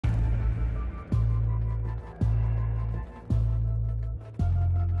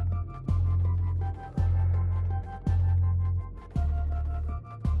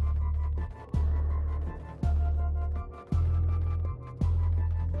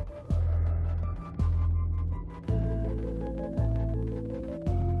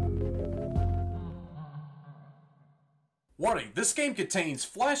Warning, this game contains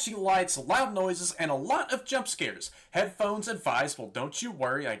flashing lights, loud noises, and a lot of jump scares. Headphones advised. Well, don't you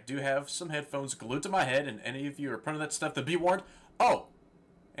worry, I do have some headphones glued to my head, and any of you are putting that stuff, to be warned. Oh,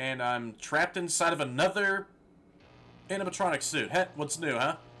 and I'm trapped inside of another animatronic suit. Hey, what's new,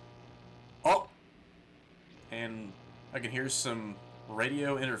 huh? Oh, and I can hear some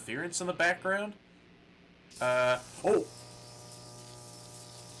radio interference in the background. Oh.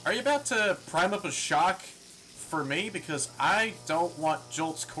 Are you about to prime up a shock for me? Because I don't want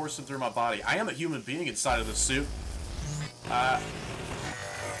jolts coursing through my body. I am a human being inside of this suit.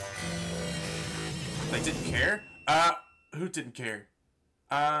 They didn't care? Who didn't care?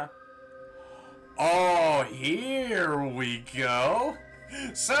 Oh, here we go.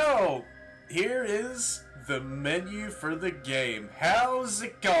 So, here is the menu for the game. How's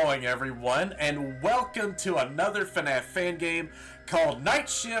it going, everyone? And welcome to another FNAF fan game called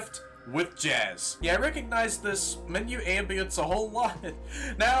Nightshift with Jazz. Yeah, I recognize this menu ambience a whole lot.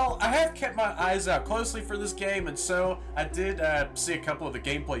 Now, I have kept my eyes out closely for this game, and so I did see a couple of the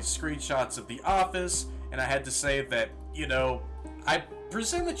gameplay screenshots of The Office, and I had to say that, you know, I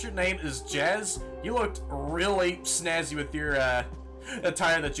presume that your name is Jazz. You looked really snazzy with your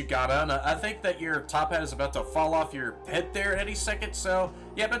attire that you got on. I think that your top hat is about to fall off your head there any second, so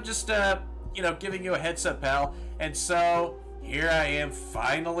yeah, but just you know, giving you a heads up, pal. And so here I am,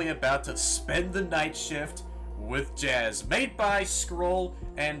 finally about to spend the night shift with Jazz, made by Scroll,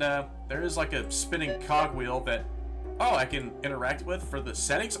 and there is like a spinning cogwheel that I can interact with for the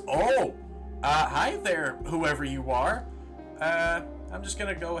settings. Oh, hi there, whoever you are. I'm just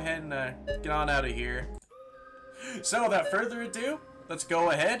gonna go ahead and get on out of here. So without further ado, let's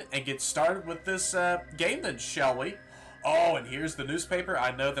go ahead and get started with this game then, shall we? Oh, and here's the newspaper. I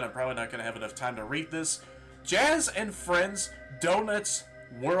know that I'm probably not going to have enough time to read this. Jazz and Friends, Donuts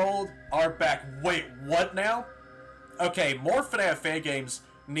World are back. Wait, what now? Okay, more FNAF fan games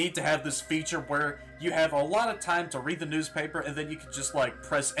need to have this feature where you have a lot of time to read the newspaper and then you can just like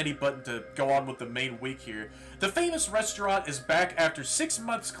press any button to go on with the main week here. The famous restaurant is back after 6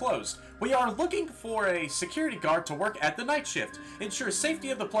 months closed. We are looking for a security guard to work at the night shift, ensure safety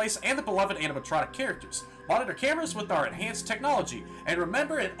of the place and the beloved animatronic characters. Monitor cameras with our enhanced technology, and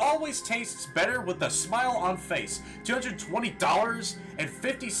remember, it always tastes better with a smile on face.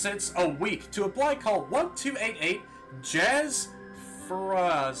 $220.50 a week. To apply, call 1288 Jazz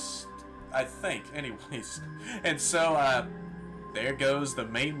Frost, I think. Anyways, and so there goes the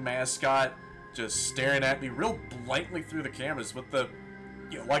main mascot just staring at me real blankly through the cameras with the,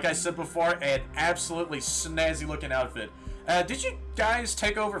 you know, like I said before, an absolutely snazzy looking outfit. Did you guys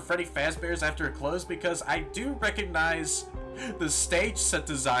take over Freddy Fazbear's after it closed? Because I do recognize the stage set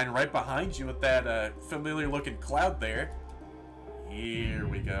design right behind you with that familiar looking cloud there. Here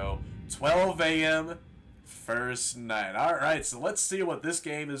we go. 12 a.m. first night. Alright, so let's see what this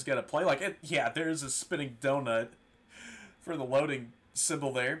game is going to play like. Yeah, there's a spinning donut for the loading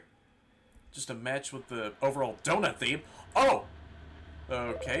symbol there. Just a match with the overall donut theme. Oh!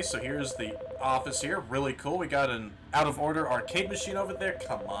 Okay, so here's the office here. Really cool. We got an out-of-order arcade machine over there.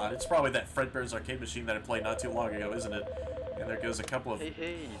 Come on, it's probably that Fredbear's arcade machine that I played not too long ago, isn't it? And there goes a couple of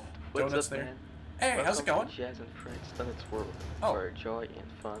donuts there. Man? Hey, welcome, how's it going? Jazz and Friends, DONUTS World, where joy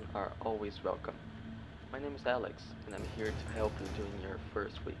and fun are always welcome. My name is Alex, and I'm here to help you during your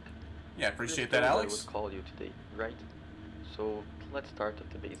first week. Yeah, appreciate that, Alex. I would call you today, right? So let's start with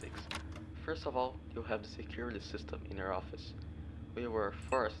the basics. First of all, you have the security system in your office. We were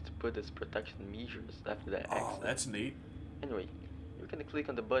forced to put these protection measures after the accident. Oh, that's neat. Anyway, you can click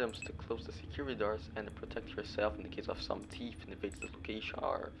on the buttons to close the security doors and protect yourself in the case of some thief invades the location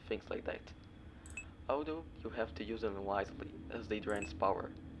or things like that. Although, you have to use them wisely, as they drain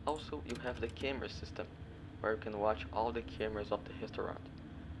power. Also, you have the camera system, where you can watch all the cameras of the restaurant,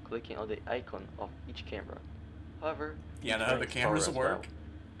 clicking on the icon of each camera. However, yeah, now the cameras work,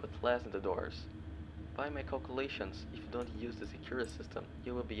 but less than the doors. By my calculations, if you don't use the security system,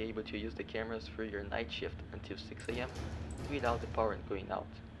 you will be able to use the cameras through your night shift until 6 a.m. without the power going out.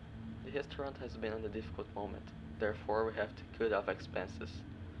 The restaurant has been in a difficult moment, therefore we have to cut off expenses.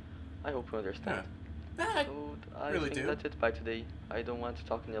 I hope you understand. Yeah. So I really think that's it by today. I don't want to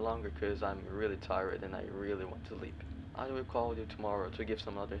talk any longer because I'm really tired and I really want to sleep. I will call you tomorrow to give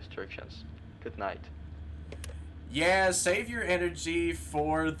some other instructions. Good night. Yeah, save your energy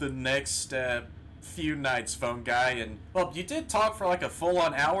for the next few nights, phone guy. And well, you did talk for like a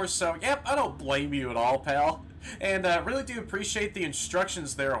full-on hour, so yep, I don't blame you at all, pal. And really do appreciate the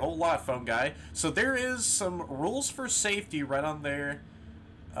instructions there a whole lot, phone guy. So there is some rules for safety right on there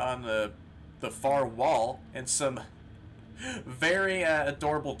on the far wall, and some very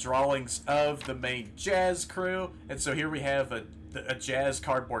adorable drawings of the main Jazz crew. And so here we have a Jazz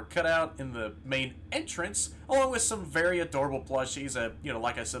cardboard cutout in the main entrance, along with some very adorable plushies that, you know,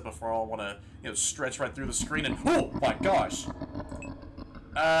 like I said before, I want to, you know, stretch right through the screen and, oh my gosh.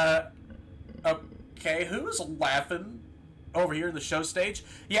 Okay, who's laughing over here in the show stage?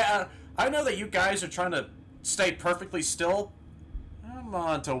 Yeah, I know that you guys are trying to stay perfectly still. I'm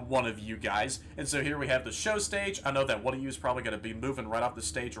on to one of you guys. And so here we have the show stage. I know that one of you is probably going to be moving right off the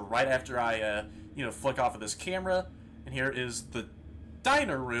stage right after I, you know, flick off of this camera. And here is the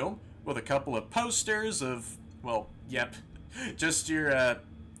diner room with a couple of posters of, well, yep, just your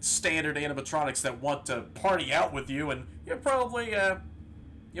standard animatronics that want to party out with you, and you'll probably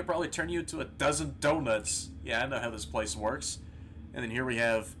turn you into a dozen donuts. Yeah, I know how this place works. And then here we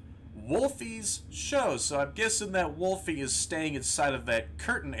have Wolfie's show. So I'm guessing that Wolfie is staying inside of that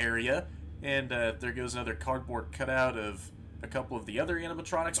curtain area. And there goes another cardboard cutout of a couple of the other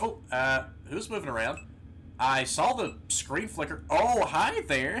animatronics. Oh, who's moving around? I saw the screen flicker. Oh, hi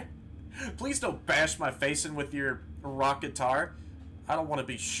there. Please don't bash my face in with your rock guitar. I don't want to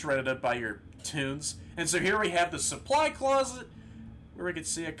be shredded up by your tunes. And so here we have the supply closet, where we can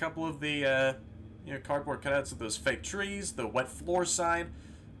see a couple of the you know, cardboard cutouts of those fake trees, the wet floor sign.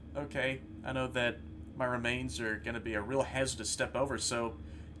 Okay, I know that my remains are going to be a real hazard to step over, so,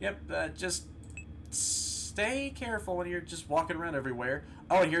 yep, just stay careful when you're just walking around everywhere.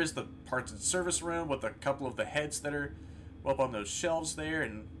 Oh, and here's the parts and service room with a couple of the heads that are up on those shelves there,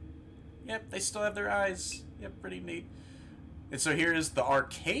 and, yep, they still have their eyes. Yep, pretty neat. And so here is the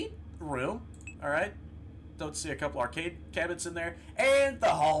arcade room, alright. Don't see a couple arcade cabinets in there. And the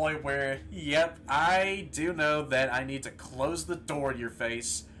hallway where, yep, I do know that I need to close the door to your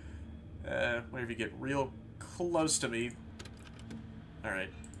face. Whenever you get real close to me. Alright.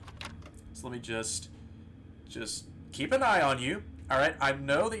 So let me just keep an eye on you. Alright, I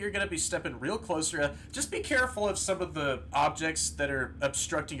know that you're going to be stepping real closer. Just be careful of some of the objects that are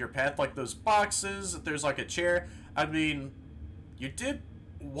obstructing your path, like those boxes, if there's like a chair. I mean, you did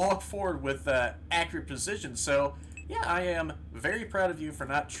walk forward with accurate precision, so yeah, I am very proud of you for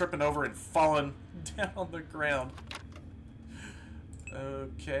not tripping over and falling down on the ground.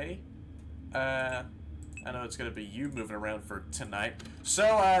 Okay. I know it's gonna be you moving around for tonight.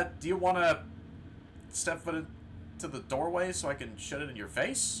 So, do you want to step foot into the doorway so I can shut it in your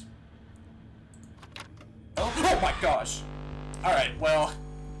face? Oh my gosh! Alright, well,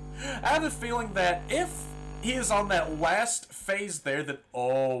 I have a feeling that if he is on that last phase there, that,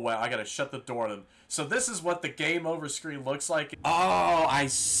 oh wow, I gotta shut the door on him. So this is what the game over screen looks like. Oh, I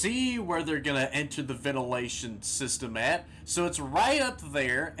see where they're gonna enter the ventilation system at. So it's right up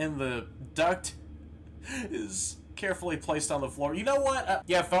there, and the duct is carefully placed on the floor. You know what?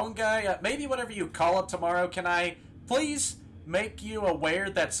 Yeah, phone guy, maybe whenever you call up tomorrow, can I please make you aware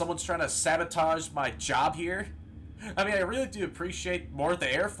that someone's trying to sabotage my job here? I mean, I really do appreciate more of the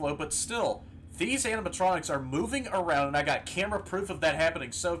airflow, but still, these animatronics are moving around, and I got camera proof of that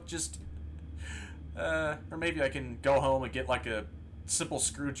happening, so just, or maybe I can go home and get like a simple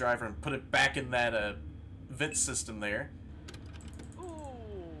screwdriver and put it back in that, vent system there.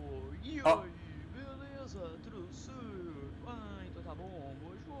 Oh.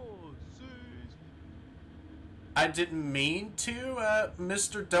 I didn't mean to,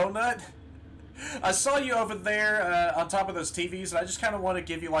 Mr. Donut. I saw you over there on top of those TVs, and I just kind of want to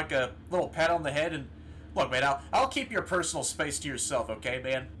give you like a little pat on the head. And look, man, I'll keep your personal space to yourself, okay,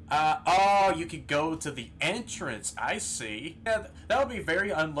 man? Oh, you could go to the entrance. I see. Yeah, that would be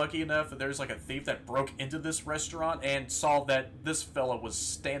very unlucky enough if there's like a thief that broke into this restaurant and saw that this fella was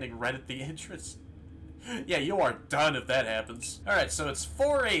standing right at the entrance. Yeah, you are done if that happens. All right, so it's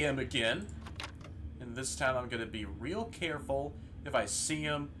 4 a.m. again, and this time I'm gonna be real careful if I see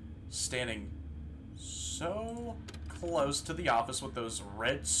him standing so close to the office with those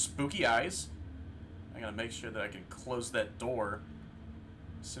red spooky eyes. I'm gonna make sure that I can close that door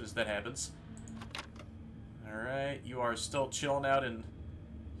as soon as that happens. Alright, you are still chilling out in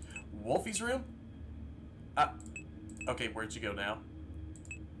Wolfie's room? Okay, where'd you go now?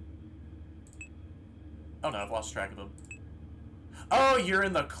 Oh no, I've lost track of him. Oh, you're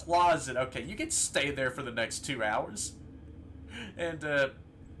in the closet. Okay, you can stay there for the next 2 hours. And,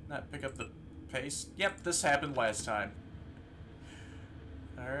 not pick up the pace. Yep, this happened last time.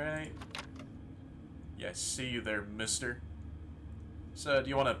 Alright. Yeah, I see you there, mister. So, do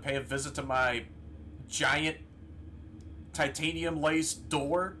you want to pay a visit to my giant titanium-laced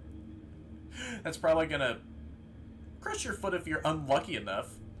door? That's probably gonna crush your foot if you're unlucky enough.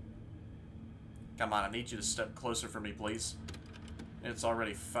 Come on, I need you to step closer for me, please. It's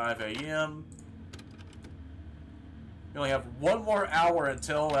already 5 a.m. We only have one more hour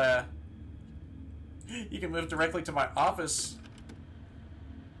until, you can move directly to my office.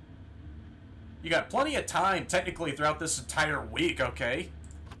 You got plenty of time, technically, throughout this entire week, okay?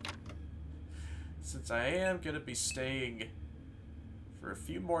 Since I am going to be staying for a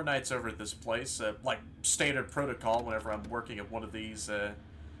few more nights over at this place, like standard protocol whenever I'm working at one of these,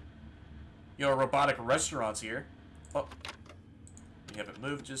 you know, robotic restaurants here. Oh, you haven't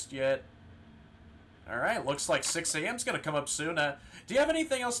moved just yet. Alright, looks like 6 a.m. is going to come up soon. Do you have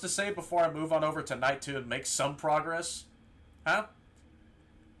anything else to say before I move on over to night 2 and make some progress? Huh?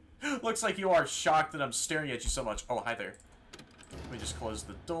 Looks like you are shocked that I'm staring at you so much. Oh, hi there. Let me just close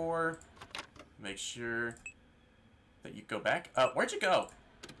the door. Make sure that you go back. Where'd you go?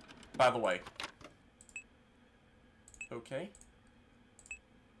 By the way. Okay.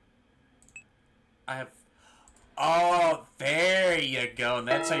 I have... Oh, there you go. And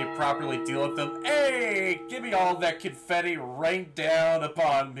that's how you properly deal with them. Hey, give me all that confetti rained down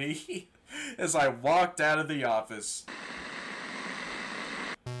upon me as I walked out of the office.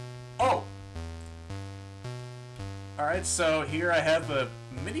 Oh! Alright, so here I have a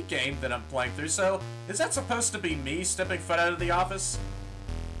mini game that I'm playing through. So, is that supposed to be me stepping foot out of the office?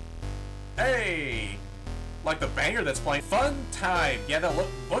 Hey! Like the banger that's playing. Fun time! Yeah, that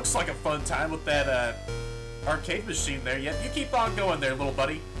looks like a fun time with that, arcade machine there. Yep, you keep on going there, little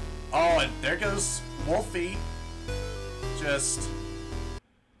buddy. Oh, and there goes Wolfie. Just...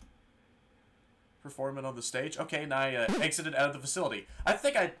 performing on the stage. Okay, and I exited out of the facility. I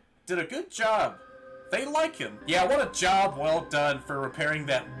think I did a good job. They like him. Yeah, what a job well done for repairing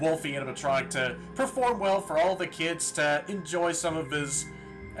that Wolfie animatronic to perform well for all the kids to enjoy some of his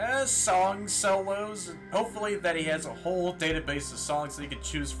songs, solos, and hopefully that he has a whole database of songs that he can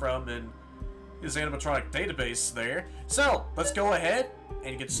choose from in his animatronic database there. So, let's go ahead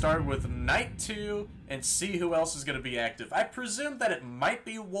and get started with night 2 and see who else is going to be active. I presume that it might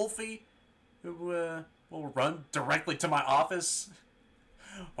be Wolfie who will run directly to my office.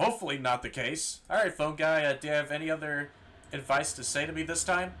 Hopefully not the case. Alright, phone guy, do you have any other advice to say to me this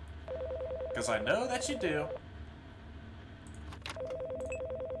time? Because I know that you do.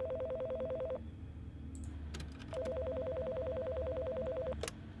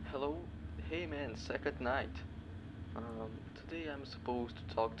 Hello? Hey man, second night. Today I'm supposed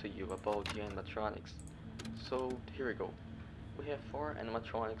to talk to you about the animatronics. So, here we go. We have 4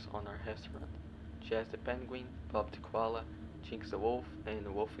 animatronics on our restaurant. Jazz the Penguin, Bob the Koala, Jinx the Wolf, and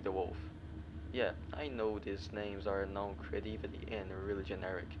Wolfie the Wolf. Yeah, I know these names are non-creativity and really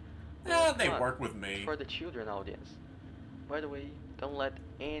generic. Yeah, they work with me. For the children audience. By the way, don't let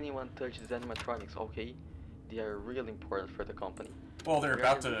anyone touch these animatronics, okay? They are really important for the company. Well, they're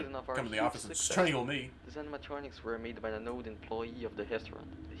about to come to the office and strangle me. These animatronics were made by an old employee of the restaurant.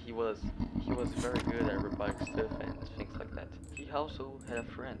 He was very good at robotic stuff and things like that. He also had a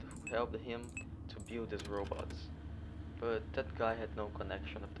friend who helped him to build these robots. But that guy had no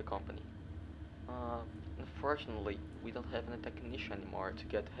connection with the company. Unfortunately, we don't have any technician anymore to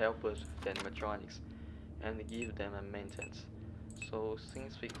get help us with the animatronics and give them a maintenance. So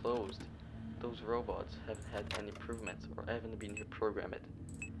since we closed, those robots haven't had any improvements or haven't been reprogrammed.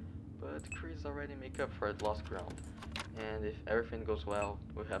 But Chris already make up for the lost ground, and if everything goes well,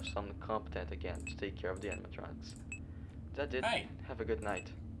 we'll have someone competent again to take care of the animatronics. That's it. Hey. Have a good night.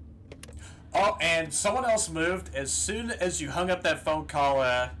 Oh, and someone else moved as soon as you hung up that phone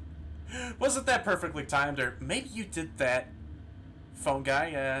call. Wasn't that perfectly timed? Or maybe you did that, phone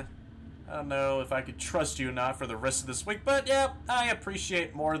guy. I don't know if I could trust you or not for the rest of this week, but yeah, I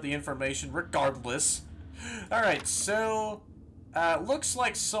appreciate more of the information regardless. Alright, so, looks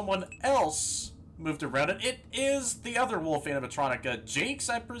like someone else moved around it. It is the other wolf animatronic, Jinx,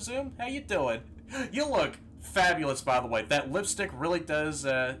 I presume? How you doing? You look fabulous, by the way. That lipstick really does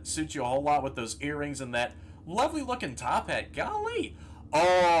suit you a whole lot with those earrings and that lovely looking top hat. Golly!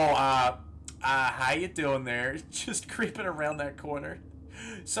 Oh, how you doing there? Just creeping around that corner.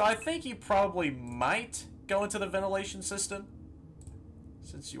 So I think you probably might go into the ventilation system,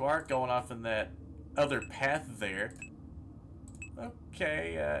 since you are going off in that other path there.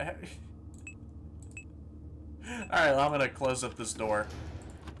 Okay, alright, well, I'm gonna close up this door.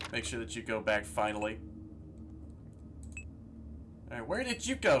 Make sure that you go back finally. Alright, where did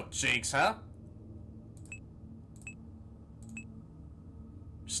you go, Jinx, huh?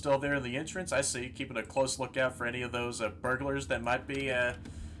 Still there in the entrance? I see. Keeping a close lookout for any of those burglars that might be,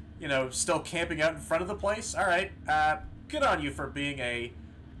 you know, still camping out in front of the place. Alright, good on you for being a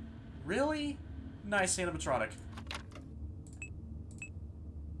really nice animatronic.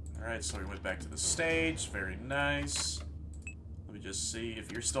 Alright, so we went back to the stage. Very nice. Let me just see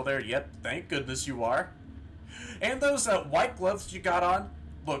if you're still there. Yep, thank goodness you are. And those white gloves you got on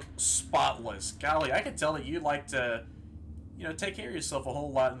look spotless. Golly, I can tell that you like to, you know, take care of yourself a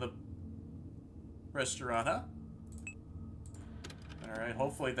whole lot in the restaurant, huh? Alright,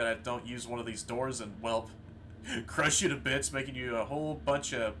 hopefully that I don't use one of these doors and, well, crush you to bits, making you a whole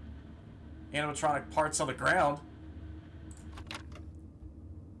bunch of animatronic parts on the ground.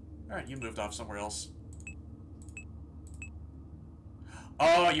 Alright, you moved off somewhere else.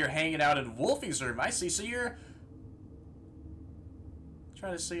 Oh, you're hanging out in Wolfie's room. I see. So you're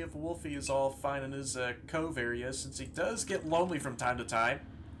trying to see if Wolfie is all fine in his cove area, since he does get lonely from time to time.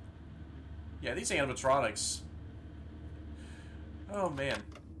 Yeah, these animatronics. Oh, man.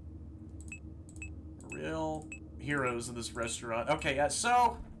 Real heroes in this restaurant. Okay, yeah,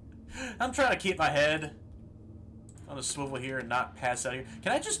 so I'm trying to keep my head on a swivel here and not pass out here.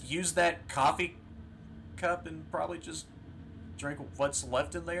 Can I just use that coffee cup and probably just drink what's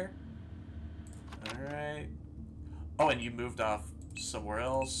left in there? Alright. Oh, and you moved off somewhere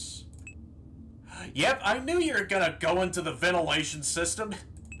else. Yep, I knew you were gonna go into the ventilation system.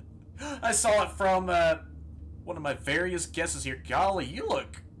 I saw it from one of my various guesses here. Golly, you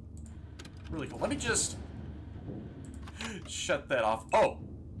look really cool. Let me just shut that off. Oh!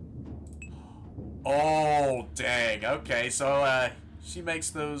 Oh, dang. Okay, so, she makes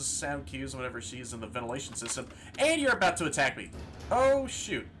those sound cues whenever she's in the ventilation system. And you're about to attack me. Oh,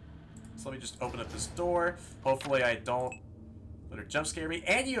 shoot. So let me just open up this door. Hopefully I don't let her jump scare me.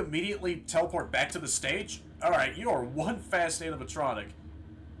 And you immediately teleport back to the stage? Alright, you are one fast animatronic.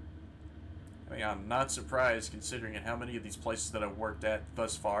 I mean, I'm not surprised considering how many of these places that I've worked at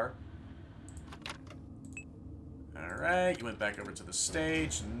thus far. Alright, you went back over to the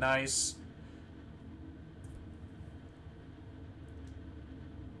stage. Nice.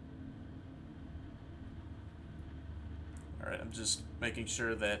 Alright, I'm just making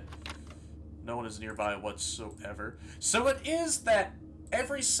sure that no one is nearby whatsoever. So it is that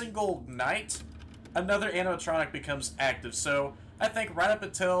every single night, another animatronic becomes active. So I think right up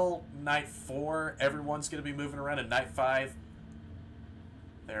until night 4, everyone's going to be moving around. And night 5,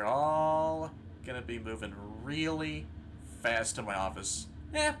 they're all going to be moving really fast to my office.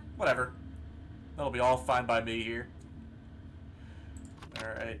 Eh, whatever. That'll be all fine by me here.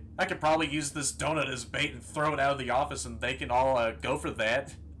 Alright. I could probably use this donut as bait and throw it out of the office and they can all go for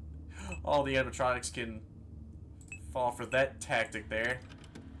that. All the animatronics can fall for that tactic there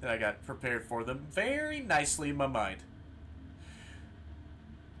that I got prepared for them very nicely in my mind.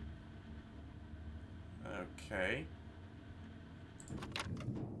 Okay.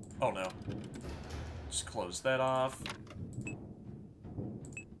 Oh no. Just close that off.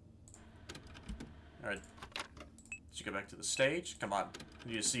 Alright. Did you go back to the stage? Come on. I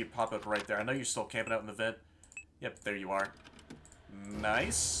need to see you pop up right there. I know you're still camping out in the vent. Yep, there you are.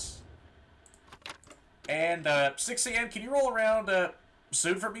 Nice. And, 6 a.m., can you roll around,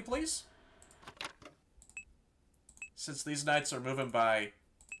 soon for me, please? Since these nights are moving by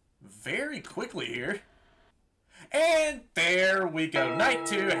very quickly here. And there we go. Night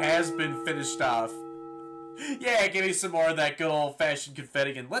 2 has been finished off. Yeah, give me some more of that good old-fashioned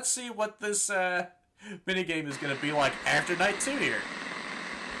confetti, and let's see what this, minigame is going to be like after night 2 here.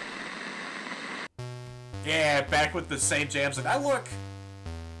 Yeah, back with the same jams, and I look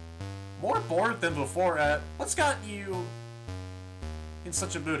more bored than before. What's gotten you in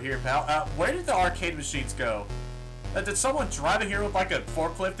such a mood here, pal? Where did the arcade machines go? Did someone drive in here with like a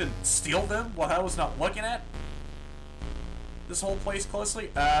forklift and steal them while I was not looking at this whole place closely?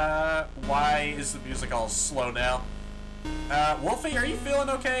 Why is the music all slow now? Wolfie, are you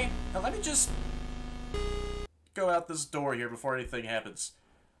feeling okay? Now let me just go out this door here before anything happens.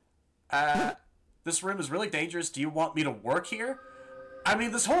 This room is really dangerous. Do you want me to work here? I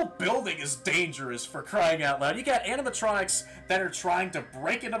mean, this whole building is dangerous, for crying out loud. You got animatronics that are trying to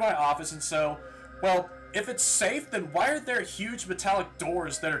break into my office, and so, well, if it's safe, then why are there huge metallic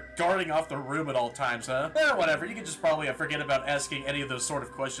doors that are guarding off the room at all times, huh? Eh, whatever. You can just probably forget about asking any of those sort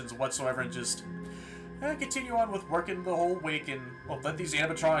of questions whatsoever and just continue on with working the whole week and, well, let these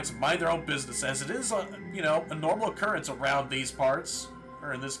animatronics mind their own business, as it is, you know, a normal occurrence around these parts,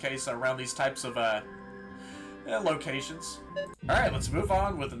 or in this case, around these types of, locations. Alright, let's move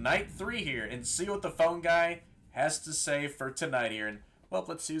on with night 3 here and see what the phone guy has to say for tonight here. And, well,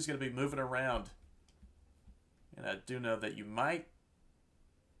 let's see who's going to be moving around. And I do know that you might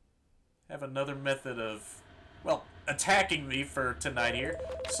have another method of, well, attacking me for tonight here.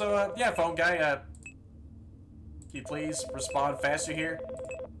 So, yeah, phone guy, can you please respond faster here?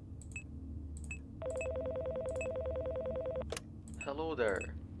 Hello there.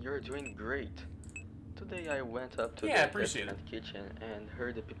 You're doing great. Today I went up to the appreciate it. kitchen and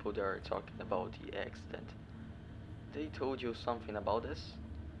heard the people there talking about the accident. They told you something about this?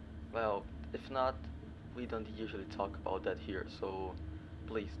 Well, if not, we don't usually talk about that here, so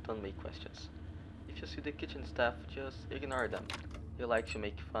please don't make questions. If you see the kitchen staff, just ignore them. They like to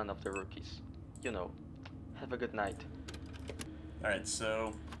make fun of the rookies. You know. Have a good night. Alright,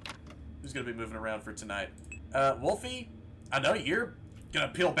 so who's gonna be moving around for tonight? Wolfie? I know you're gonna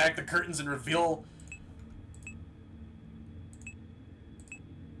peel back the curtains and reveal...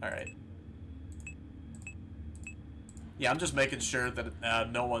 Alright. Yeah, I'm just making sure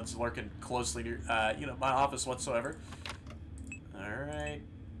that no one's lurking closely near, my office whatsoever. Alright.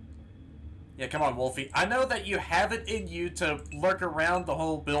 Yeah, come on, Wolfie. I know that you have it in you to lurk around the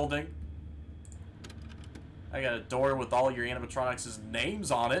whole building. I got a door with all your animatronics'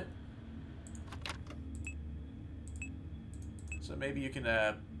 names on it. So maybe you can,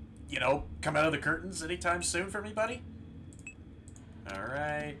 come out of the curtains anytime soon for me, buddy?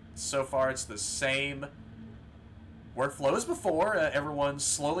 Alright. So far, it's the same workflow as before. Everyone's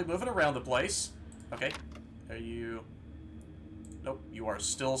slowly moving around the place. Okay. Are you... Nope. You are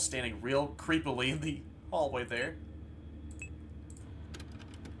still standing real creepily in the hallway there.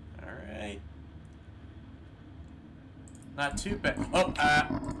 Alright. Not too bad. Oh,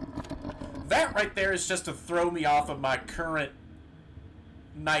 that right there is just to throw me off of my current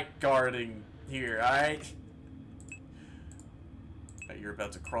night guarding here, alright? You're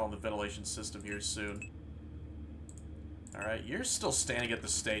about to crawl in the ventilation system here soon. Alright, you're still standing at the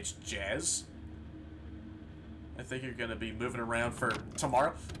stage, Jazz. I think you're gonna be moving around for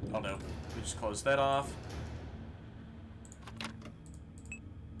tomorrow. Oh no, we just closed that off.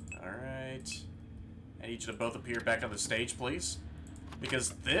 Alright. I need you to both appear back on the stage, please. Because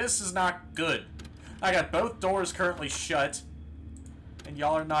this is not good. I got both doors currently shut. And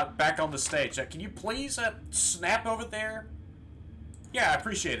y'all are not back on the stage. Can you please snap over there? Yeah, I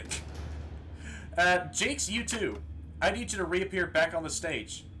appreciate it. Jinx, you too. I need you to reappear back on the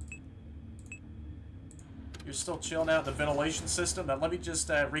stage. You're still chilling out in the ventilation system. Now let me just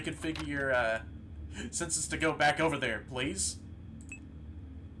reconfigure your sensors to go back over there, please.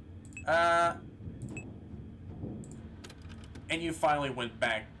 And you finally went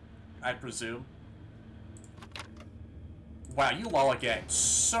back, I presume. Wow, you lollygagged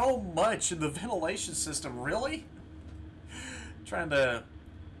so much in the ventilation system, really? Trying to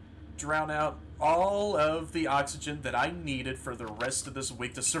drown out all of the oxygen that I needed for the rest of this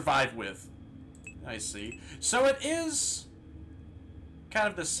week to survive with. I see. So it is kind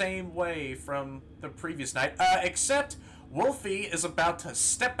of the same way from the previous night, except Wolfie is about to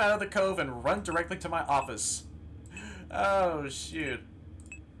step out of the cove and run directly to my office. Oh, shoot.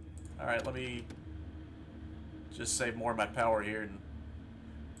 Alright, let me just save more of my power here and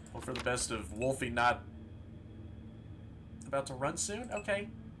hope for the best of Wolfie not about to run soon? Okay.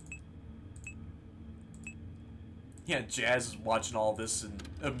 Yeah, Jazz is watching all this in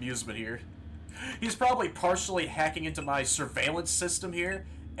amusement here. He's probably partially hacking into my surveillance system here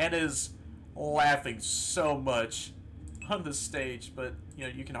and is laughing so much on the stage, but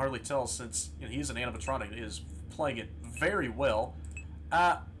you can hardly tell since he's an animatronic. He is playing it very well.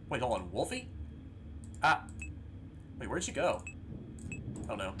 Wait, hold on, Wolfie? Wait, where'd you go?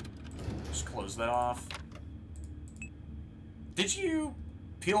 Oh no. Just close that off. Did you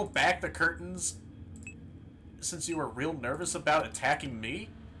peel back the curtains since you were real nervous about attacking me?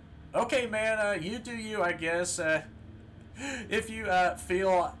 Okay, man, you do you, I guess. If you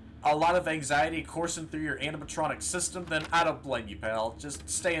feel a lot of anxiety coursing through your animatronic system, then I don't blame you, pal. Just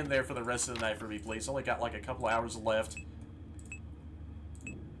stay in there for the rest of the night for me, please. Only got like a couple hours left.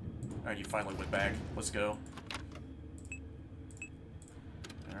 Alright, you finally went back. Let's go.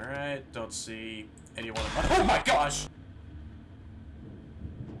 Alright, don't see anyone. Oh my gosh!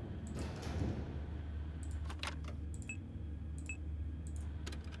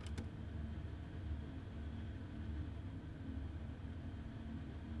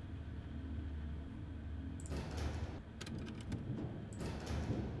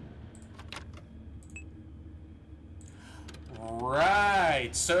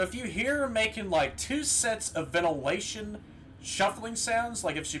 Right, so if you hear her making like 2 sets of ventilation shuffling sounds,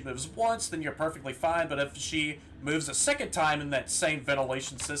 like if she moves once, then you're perfectly fine, but if she moves a second time in that same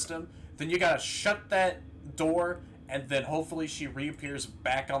ventilation system, then you gotta shut that door, and then hopefully she reappears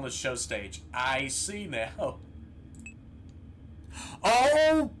back on the show stage. I see now.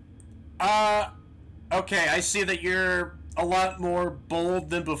 Oh! Okay, I see that you're a lot more bold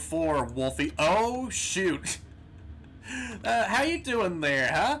than before, Wolfie. Oh, shoot. How you doing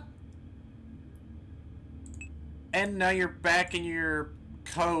there, huh? And now you're back in your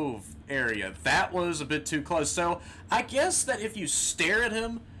cove area. That was a bit too close. So, I guess that if you stare at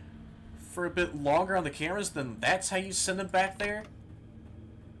him for a bit longer on the cameras, then that's how you send them back there?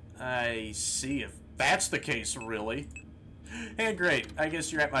 I see, if that's the case, really. Hey, great. I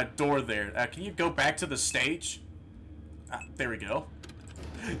guess you're at my door there. Can you go back to the stage? There we go.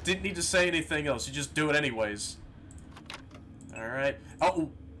 Didn't need to say anything else. You just do it anyways. Alright. Oh,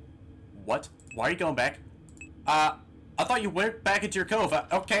 what? Why are you going back? I thought you went back into your cove.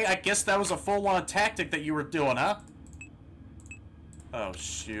 Okay, I guess that was a full-on tactic that you were doing, huh? Oh,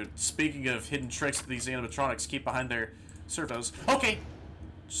 shoot. Speaking of hidden tricks that these animatronics keep behind their servos. Okay!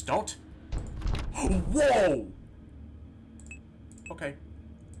 Just don't. Whoa! Okay.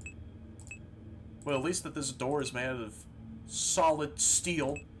 Well, at least that this door is made out of solid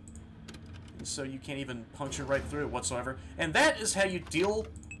steel. So you can't even puncture right through it whatsoever. And that is how you deal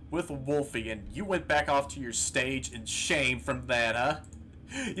with Wolfie. And you went back off to your stage in shame from that, huh?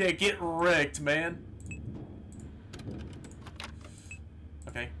 Yeah, get wrecked, man.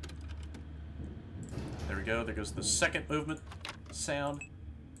 Okay. There we go. There goes the second movement sound.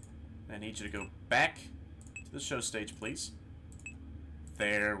 I need you to go back to the show stage, please.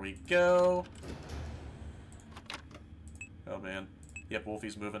 There we go. Oh, man. Yep,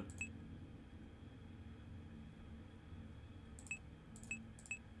 Wolfie's moving.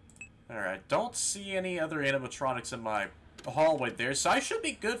 Alright, don't see any other animatronics in my hallway there, so I should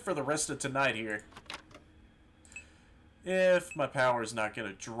be good for the rest of tonight here. If my power is not going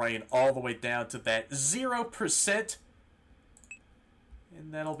to drain all the way down to that 0%.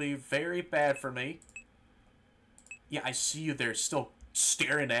 And that'll be very bad for me. Yeah, I see you there still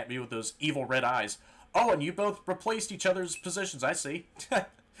staring at me with those evil red eyes. Oh, and you both replaced each other's positions, I see.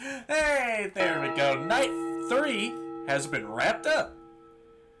 Hey, there we go. Night 3 has been wrapped up.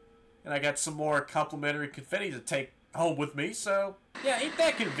 And I got some more complimentary confetti to take home with me, so yeah, ain't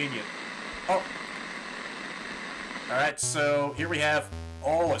that convenient. Oh. Alright, so here we have,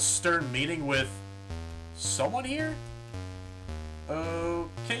 a stern meeting with someone here?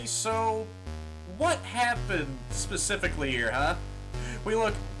 Okay, so what happened specifically here, huh? We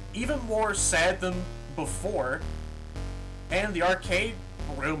look even more sad than before, and the arcade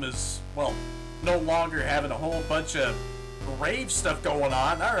room is, well, no longer having a whole bunch of rave stuff going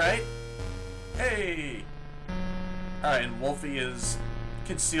on. Alright. Hey! Alright, and Wolfie is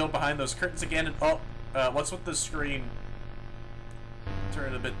concealed behind those curtains again, and what's with the screen?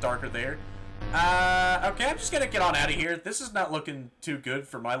 Turn it a bit darker there. Okay, I'm just gonna get on out of here. This is not looking too good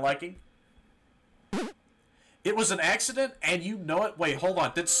for my liking. It was an accident, and you know it. Wait, hold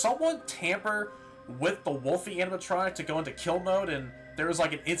on. Did someone tamper with the Wolfie animatronic to go into kill mode, and there was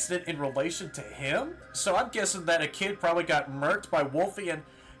like an incident in relation to him? So I'm guessing that a kid probably got murked by Wolfie, and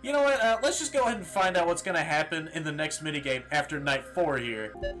you know what? Let's just go ahead and find out what's gonna happen in the next minigame after Night 4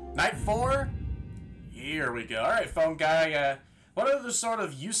 here. Night 4? Here we go. Alright, phone guy, what are the sort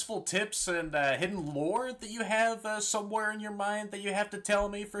of useful tips and hidden lore that you have somewhere in your mind that you have to tell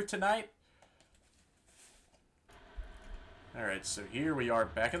me for tonight? Alright, so here we are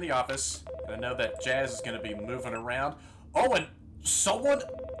back in the office. And I know that Jazz is going to be moving around. Oh, and someone...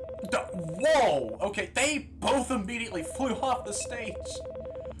 Whoa! Okay, they both immediately flew off the stage.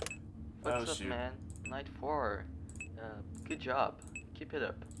 What's up, man? Night 4. Good job. Keep it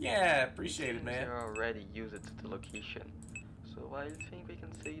up. Yeah, appreciate it, man. You're already used to the location. So I think we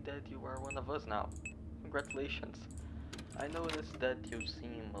can say that you are one of us now. Congratulations. I noticed that you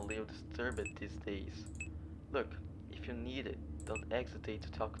seem a little disturbed these days. Look, if you need it, don't hesitate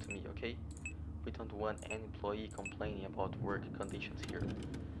to talk to me, okay? We don't want any employee complaining about work conditions here.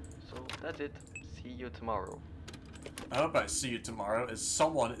 So that's it. See you tomorrow. I hope I see you tomorrow, as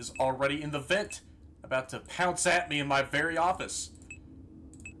someone is already in the vent, about to pounce at me in my very office.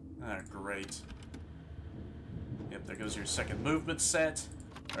 Ah, great. Yep, there goes your second movement set.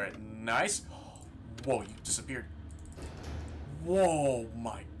 Alright, nice. Whoa, you disappeared. Whoa,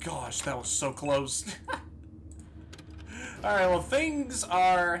 my gosh, that was so close. Alright, well, things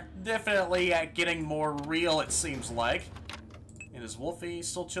are definitely getting more real, it seems like. And is Wolfie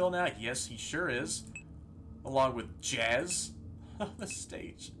still chilling out? Yes, he sure is. Along with Jazz on the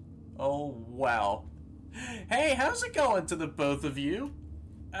stage. Oh, wow. Hey, how's it going to the both of you?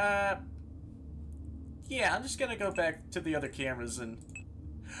 Yeah, I'm just gonna go back to the other cameras and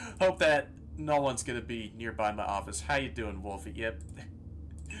hope that no one's gonna be nearby my office. How you doing, Wolfie? Yep.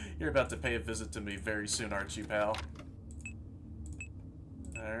 You're about to pay a visit to me very soon, aren't you, pal?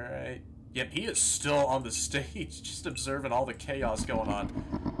 Alright. Yep, he is still on the stage, just observing all the chaos going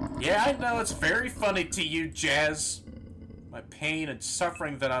on. Yeah, I know, it's very funny to you, Jazz. My pain and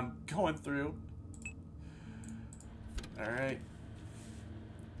suffering that I'm going through. Alright.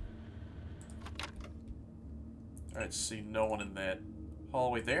 Alright, see no one in that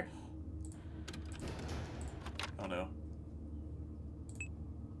hallway there. Oh no.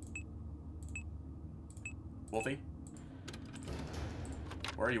 Wolfie?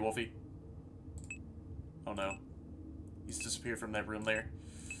 Where are you, Wolfie? Oh no. He's disappeared from that room there.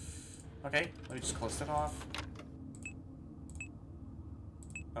 Okay, let me just close that off.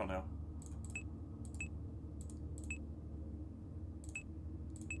 Oh no.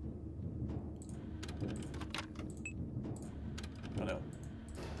 Oh no.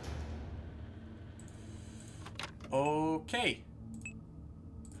 Okay.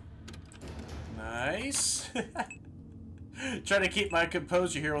 Nice. Trying to keep my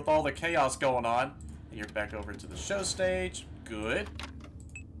composure here with all the chaos going on. And you're back over to the show stage. Good.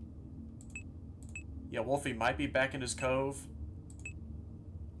 Yeah, Wolfie might be back in his cove.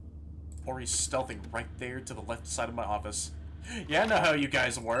 Or he's stealthing right there to the left side of my office. Yeah, I know how you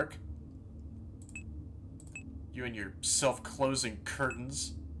guys work. You and your self-closing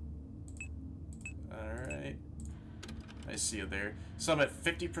curtains. Alright. I see you there. So I'm at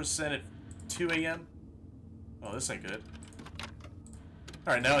 50% at 2 a.m. Oh, this ain't good.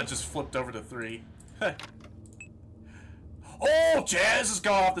 Alright, now it just flipped over to 3. Oh, Jazz has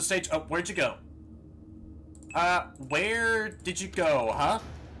gone off the stage. Oh, where'd you go? Where did you go, huh?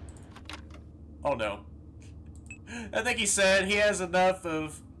 Oh, no. I think he said he has enough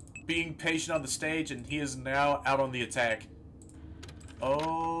of being patient on the stage and he is now out on the attack.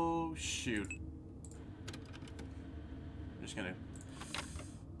 Oh, shoot. I'm just gonna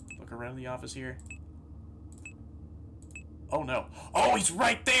look around the office here. Oh, no. Oh, he's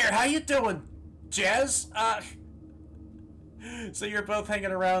right there! How you doing, Jazz? So you're both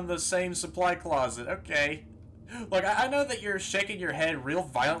hanging around the same supply closet. Okay. Look, I know that you're shaking your head real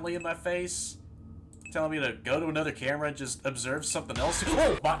violently in my face, telling me to go to another camera and just observe something else.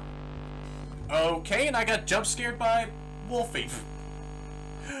 Oh, my. Okay, and I got jump scared by Wolfie.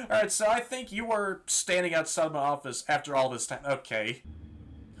 Alright, so I think you were standing outside my office after all this time. Okay.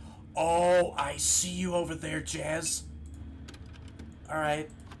 Oh, I see you over there, Jazz. Alright.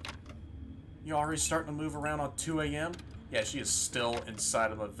 You already starting to move around on 2 a.m.? Yeah, she is still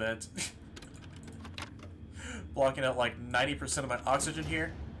inside of a vent. Blocking out like 90% of my oxygen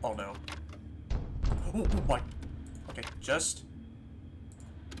here. Oh no. Oh my. Okay, just.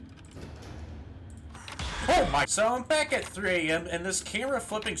 Oh my. So I'm back at 3 a.m. and this camera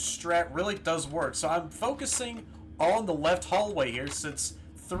flipping strat really does work. So I'm focusing on the left hallway here since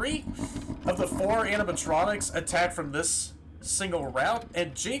 3 of the 4 animatronics attack from this single route,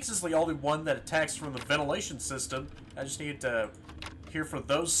 and Jinx is the only one that attacks from the ventilation system. I just need to hear for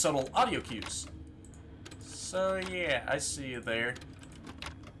those subtle audio cues. So yeah, I see you there.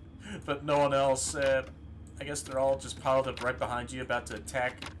 But no one else. I guess they're all just piled up right behind you, about to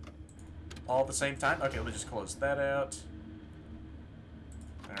attack all at the same time. Okay, let me just close that out.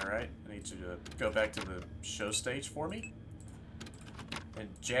 Alright, I need you to go back to the show stage for me. And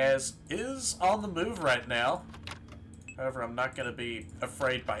Jazz is on the move right now. However, I'm not going to be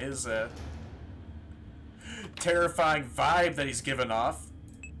afraid by his terrifying vibe that he's given off.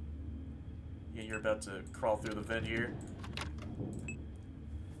 Yeah, you're about to crawl through the vent here.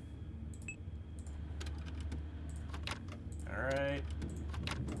 Alright.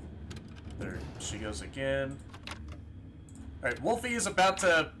 There she goes again. Alright, Wolfie is about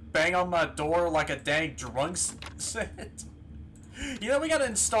to bang on my door like a dang drunk set. You know, we gotta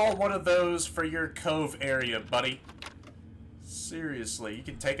install one of those for your cove area, buddy. Seriously, you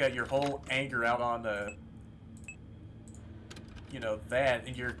can take out your whole anger out on, you know, that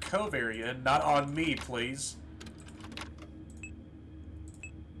in your cove area, not on me, please.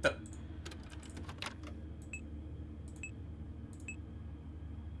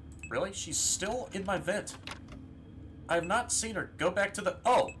 Really? She's still in my vent. I have not seen her go back to the...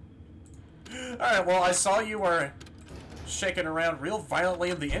 Oh! Alright, well, I saw you were shaking around real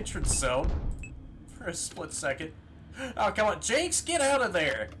violently in the entrance zone for a split second. Oh, come on. Jinx, get out of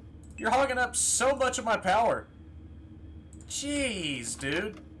there! You're hogging up so much of my power. Jeez,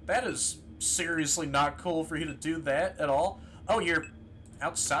 dude. That is seriously not cool for you to do that at all. Oh, you're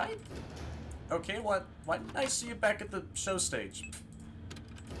outside? Okay, why didn't I see you back at the show stage?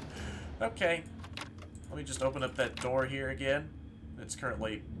 Okay. Let me just open up that door here again. It's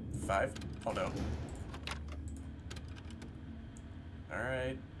currently 5. Oh, no.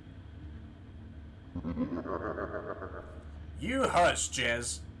 Alright. You hush,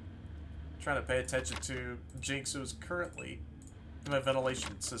 Jazz. I'm trying to pay attention to Jinx, who is currently in my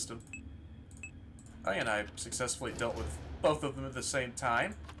ventilation system. Oh, and I successfully dealt with both of them at the same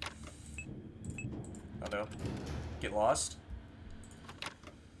time. Oh no. Get lost.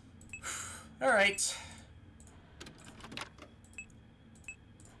 Alright.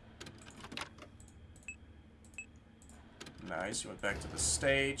 Nice, you went back to the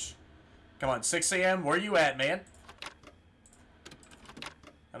stage. Come on, 6 a.m., where you at, man?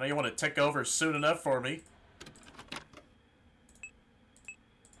 I know you want to tick over soon enough for me.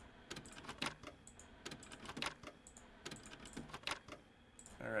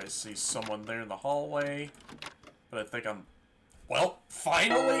 Alright, I see someone there in the hallway. But I think I'm, well,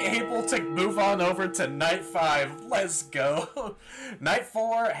 finally able to move on over to Night 5. Let's go. Night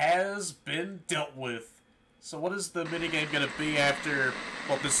 4 has been dealt with. So what is the minigame going to be after,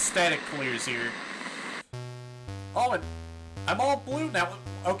 well, the static clears here? Oh, and I'm all blue now.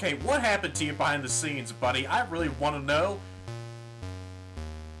 Okay, what happened to you behind the scenes, buddy? I really want to know.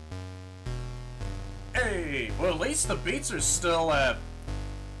 Hey, well, at least the beats are still,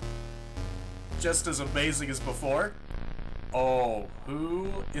 just as amazing as before. Oh,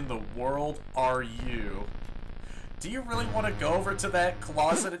 who in the world are you? Do you really want to go over to that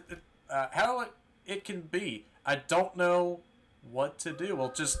closet? How it can be? I don't know what to do.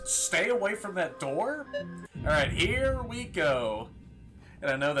 Well, just stay away from that door? Alright, here we go.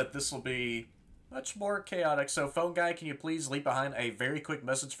 And I know that this will be much more chaotic. So, phone guy, can you please leave behind a very quick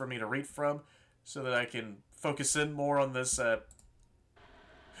message for me to read from so that I can focus in more on this,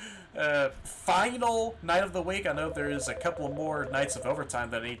 final night of the week. I know there is a couple of more nights of overtime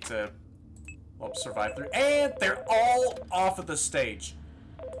that I need to, well, survive through. And they're all off of the stage.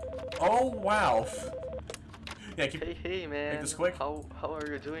 Oh, wow. Yeah, hey, man. Make this quick. How are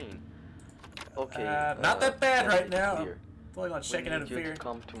you doing? Okay. Not that bad right now. Clear. Totally not shaking out of We need you fear. to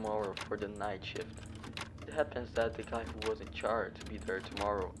come tomorrow for the night shift. It happens that the guy who was in charge to be there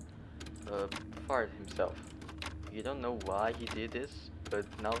tomorrow, fired himself. You don't know why he did this, but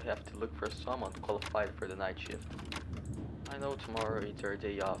now we have to look for someone qualified for the night shift. I know tomorrow is your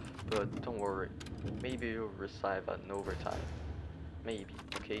day off, but don't worry. Maybe you'll receive an overtime. Maybe,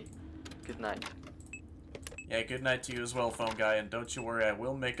 okay? Good night. Yeah, good night to you as well, phone guy, and don't you worry, I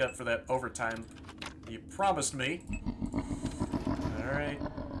will make up for that overtime you promised me. Alright.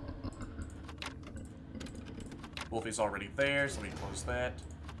 Wolfie's already there, so we can close that.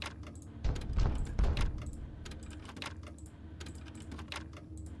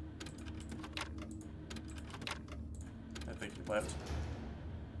 I think he left.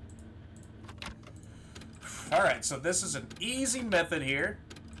 Alright, so this is an easy method here.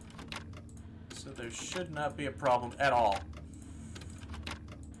 So there should not be a problem at all.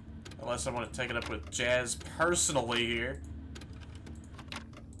 Unless I want to take it up with Jazz personally here.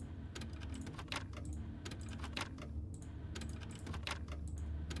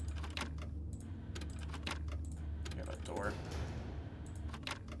 Got a door.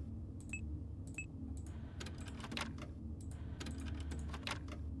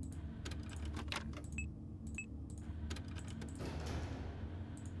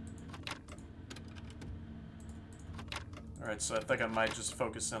 Alright, so I think I might just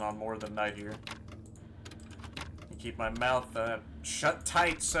focus in on more than night here. And keep my mouth shut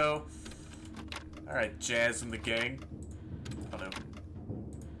tight, so... Alright, Jazz and the gang. Oh no.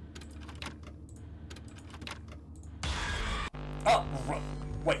 Oh,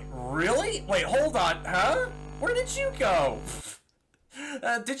 wait, really? Wait, hold on, huh? Where did you go?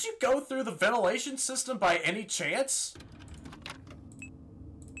 Did you go through the ventilation system by any chance?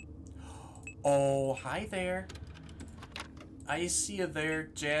 Oh, hi there. I see you there,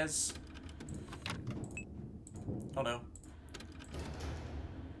 Jazz. Oh no.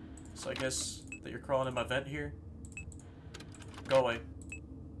 So I guess that you're crawling in my vent here? Go away.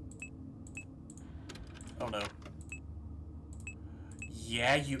 Oh no.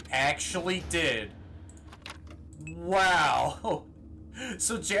 Yeah, you actually did. Wow.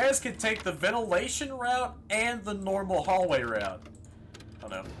 So Jazz can take the ventilation route and the normal hallway route. Oh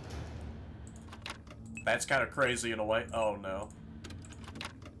no. That's kind of crazy in a way. Oh no.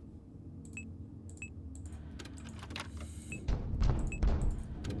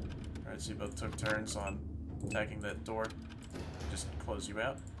 Alright, so you both took turns on attacking that door. Just close you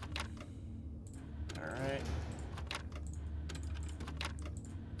out. Alright.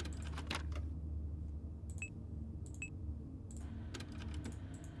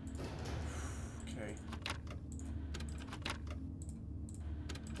 Okay.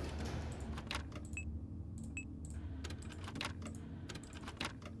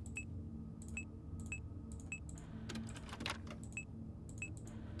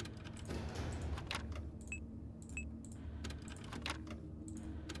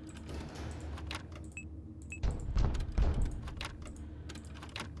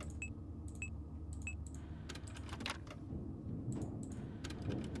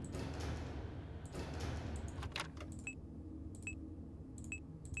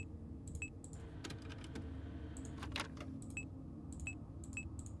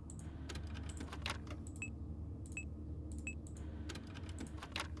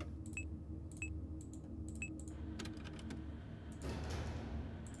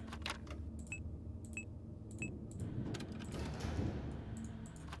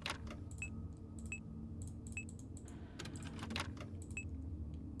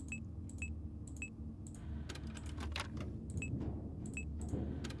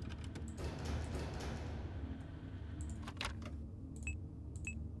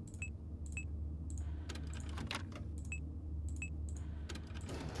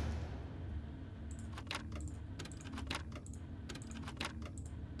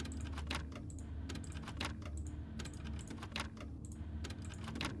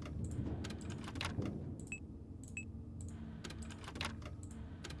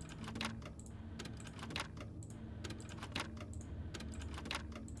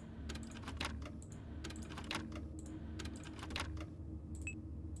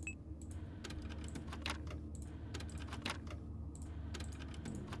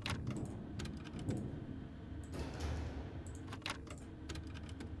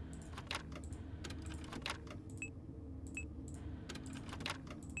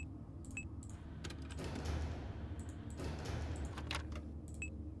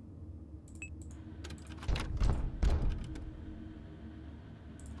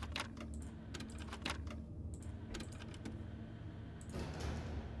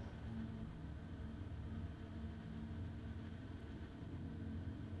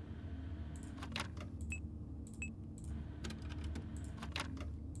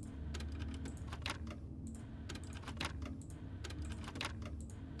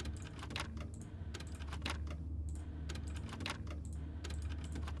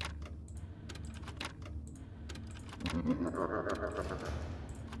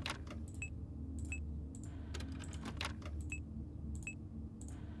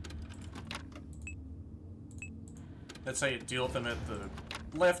 That's how you deal with them at the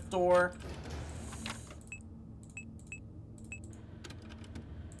left door.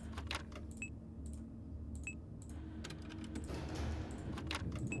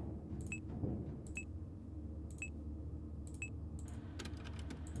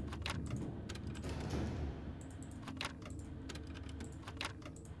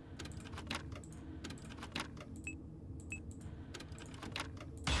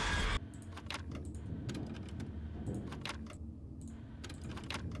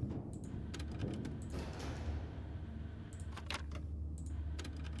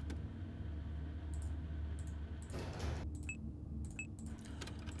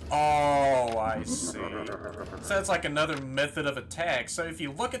 Oh, I see. So that's like another method of attack. So if you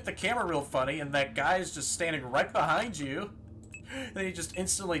look at the camera real funny and that guy is just standing right behind you, then he just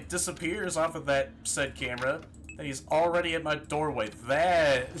instantly disappears off of that said camera, and he's already at my doorway.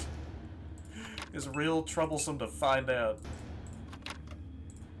 That is real troublesome to find out.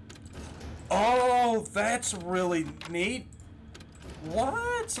 Oh, that's really neat.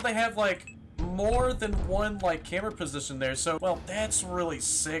 What? So they have like more than one like camera position there, so well, that's really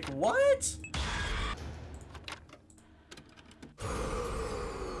sick. What?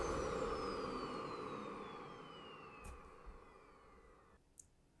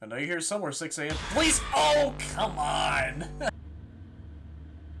 I know you're here somewhere, 6 a.m. Please! Oh, come on!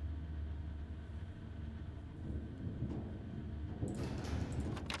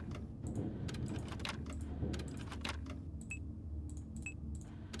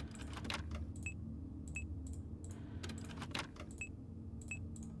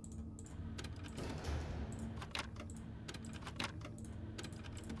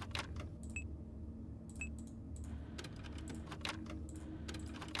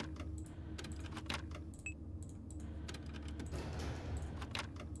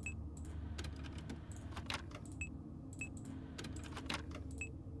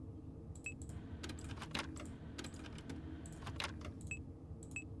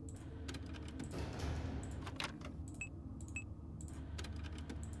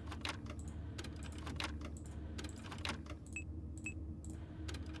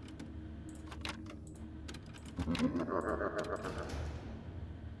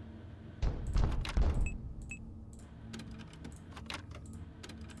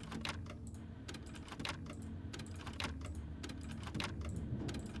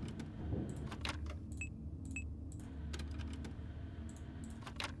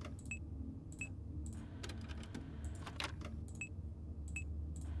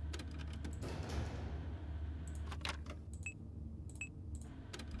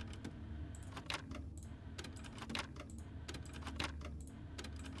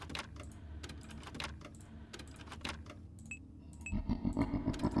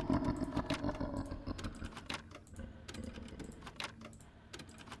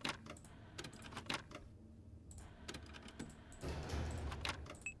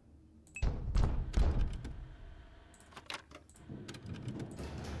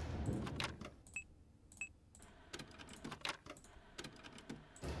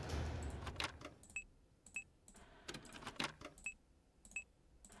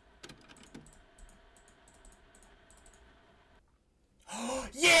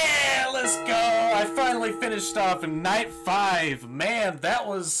 Yeah, let's go! I finally finished off in night 5. Man, that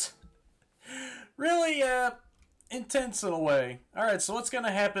was really intense in a way. Alright, so what's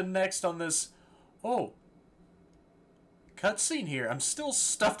gonna happen next on this? Oh, cutscene here. I'm still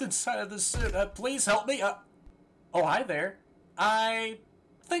stuffed inside of this suit. Please help me. Oh, hi there. I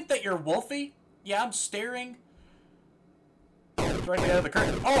think that you're Wolfie. Yeah, I'm staring directly out of the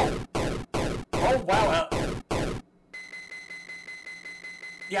curtain. Oh! Oh, wow.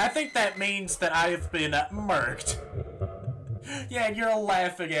 Yeah, I think that means that I've been murked. Yeah, you're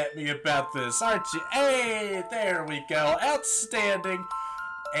laughing at me about this, aren't you? Hey, there we go. Outstanding.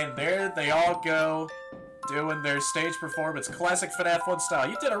 And there they all go, doing their stage performance, classic FNAF 1 style.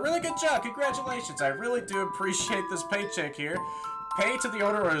 You did a really good job. Congratulations. I really do appreciate this paycheck here. Pay to the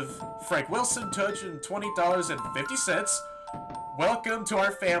owner of Frank Wilson, $220.50. Welcome to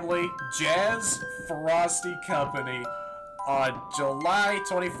our family, Jazz Frosty Company, on July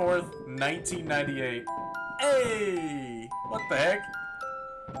 24th, 1998. Hey! What the heck?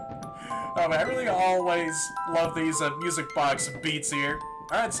 Oh man, I really always love these music box beats here.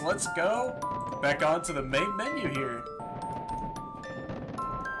 Alright, so let's go back onto the main menu here.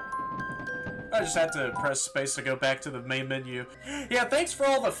 I just had to press space to go back to the main menu. Yeah, thanks for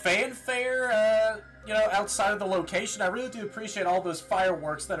all the fanfare, you know, outside of the location. I really do appreciate all those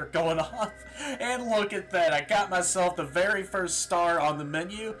fireworks that are going off. And look at that, I got myself the very first star on the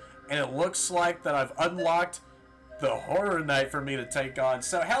menu, and it looks like that I've unlocked the horror night for me to take on.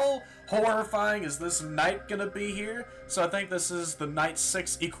 So how horrifying is this night gonna be here? So I think this is the night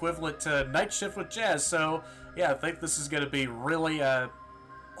 6 equivalent to Nightshift with Jazz. So yeah, I think this is gonna be really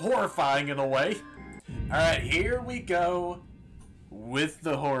horrifying in a way. Alright, here we go with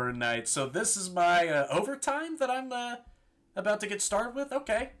the horror night. So this is my overtime that I'm about to get started with.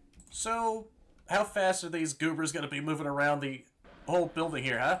 Okay, so how fast are these goobers gonna be moving around the whole building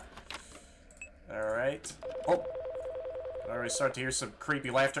here, huh? Alright. Oh, I already start to hear some creepy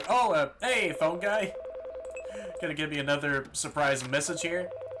laughter. Oh, hey, phone guy. Gonna give me another surprise message here.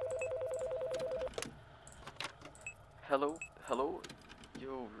 Hello? Hello?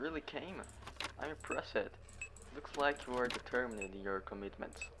 You really came? I'm impressed. Looks like you are determined in your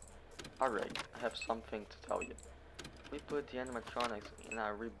commitments. Alright, I have something to tell you. We put the animatronics in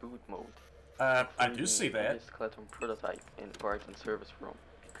a reboot mode. I do see that. This skeleton prototype in the parts and service room,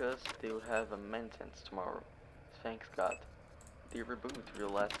 because they will have a maintenance tomorrow. Thanks God. The reboot will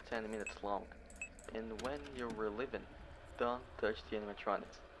last 10 minutes long, and when you're relieving, don't touch the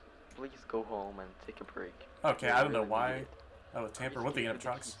animatronics. Please go home and take a break. Okay, I don't know why I would tamper with the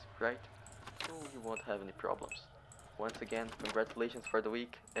animatronics. Right? So you won't have any problems. Once again, congratulations for the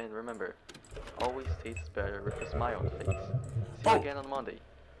week, and remember, always tastes better with a smile on the face. See you again on Monday.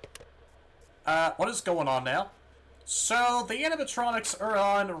 What is going on now? So, the animatronics are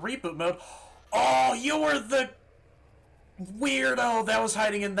on reboot mode. Oh, you were the weirdo that was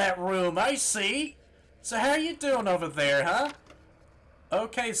hiding in that room. I see. So how you doing over there, huh?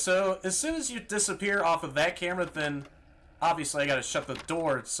 Okay, so as soon as you disappear off of that camera, then obviously I gotta shut the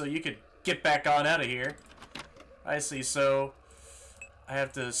door so you could get back on out of here. I see, so I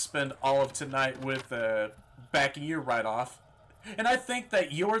have to spend all of tonight with backing you right off. And I think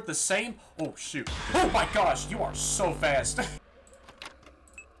that you're the same... Oh, shoot. Oh my gosh, you are so fast.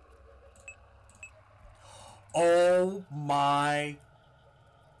 Oh my...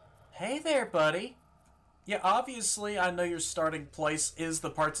 Hey there, buddy. Yeah, obviously I know your starting place is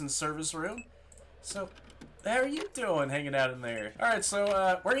the parts and service room. So, how are you doing hanging out in there? Alright, so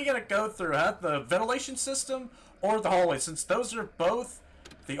where are you gonna go through, huh? The ventilation system or the hallway? Since those are both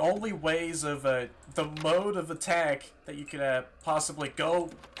the only ways of the mode of attack that you could possibly go.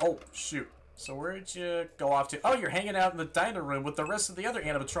 Oh, shoot. So where'd you go off to? Oh, you're hanging out in the diner room with the rest of the other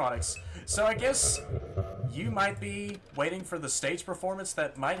animatronics. So I guess you might be waiting for the stage performance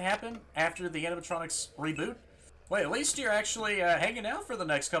that might happen after the animatronics reboot. Wait, at least you're actually hanging out for the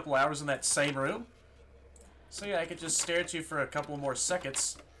next couple hours in that same room. So yeah, I could just stare at you for a couple more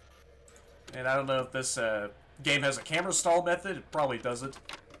seconds. And I don't know if this game has a camera stall method. It probably doesn't.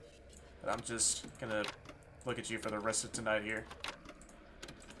 But I'm just gonna look at you for the rest of tonight here.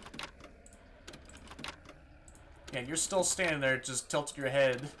 And you're still standing there, just tilting your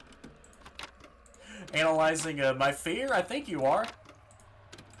head. Analyzing my fear? I think you are.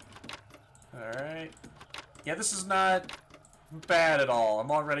 Alright. Yeah, this is not bad at all.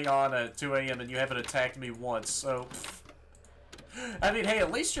 I'm already on at 2 a.m. and you haven't attacked me once, so... I mean, hey,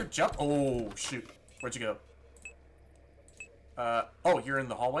 at least you're Oh, shoot. Where'd you go? Oh, you're in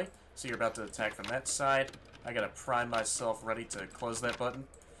the hallway? So you're about to attack from that side. I gotta prime myself ready to close that button.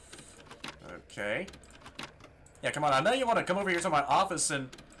 Okay. Yeah, come on. I know you want to come over here to my office and,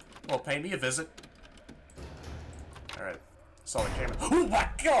 well, pay me a visit. Alright. Saw the camera. Oh my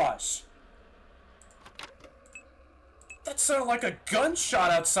gosh! That sounded like a gunshot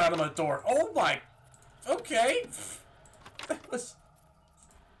outside of my door. Oh my... Okay. That was...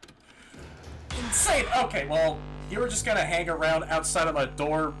 insane. Okay, well, you were just gonna hang around outside of my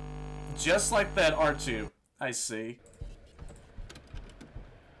door just like that, aren't you? I see.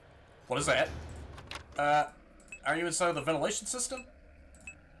 What is that? Are you inside of the ventilation system?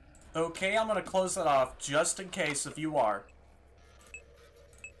 Okay, I'm gonna close that off just in case if you are.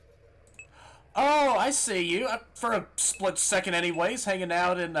 Oh, I see you. For a split second anyways, hanging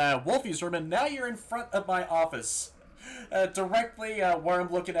out in Wolfie's room, and now you're in front of my office. Directly where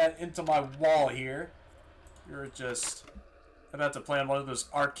I'm looking at into my wall here. You're just about to play on one of those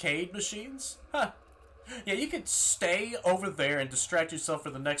arcade machines? Huh. Yeah, you could stay over there and distract yourself for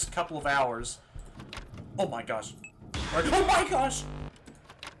the next couple of hours. Oh my gosh. Oh my gosh!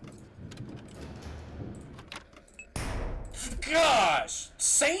 Gosh!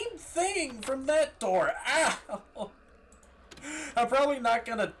 Same thing from that door. Ow! I'm probably not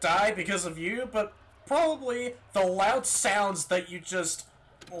gonna die because of you, but probably the loud sounds that you just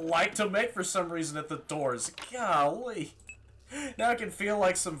like to make for some reason at the doors. Golly. Now I can feel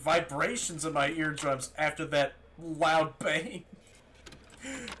like some vibrations in my eardrums after that loud bang.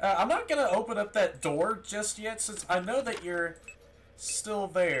 I'm not gonna open up that door just yet, since I know that you're still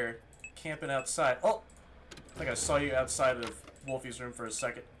there, camping outside. Oh, I think I saw you outside of Wolfie's room for a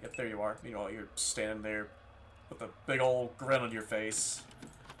second. Yep, there you are. Meanwhile, you're standing there with a big old grin on your face.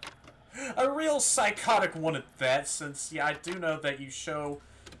 A real psychotic one at that, since, yeah, I do know that you show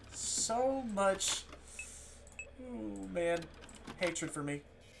so much, ooh, man, hatred for me.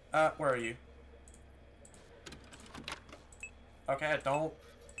 Where are you? Okay, I don't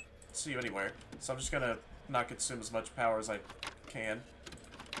see you anywhere, so I'm just gonna not consume as much power as I can.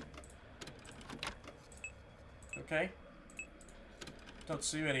 Okay. Don't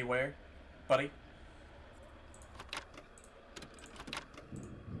see you anywhere, buddy.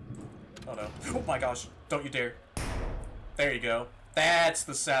 Oh no. Oh my gosh, don't you dare. There you go. That's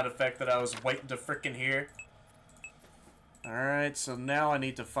the sound effect that I was waiting to frickin' hear. Alright, so now I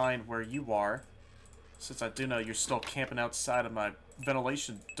need to find where you are. Since I do know you're still camping outside of my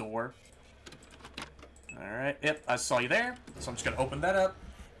ventilation door. Alright, yep, I saw you there. So I'm just gonna open that up.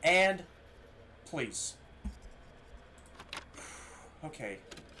 And, please. Okay.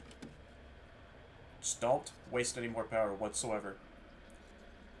 Just don't waste any more power whatsoever.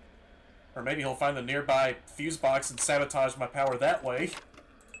 Or maybe he'll find the nearby fuse box and sabotage my power that way.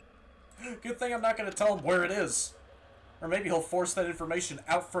 Good thing I'm not going to tell him where it is. Or maybe he'll force that information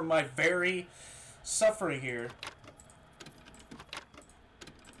out from my very suffering here.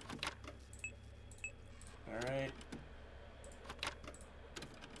 Alright.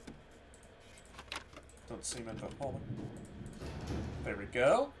 Don't see him at the hole. There we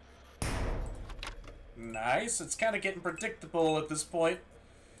go. Nice. It's kind of getting predictable at this point.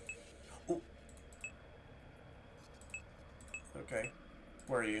 Ooh. Okay.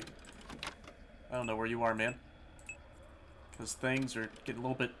 Where are you? I don't know where you are, man. Because things are getting a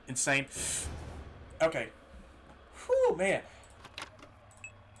little bit insane. Okay. Whew, man.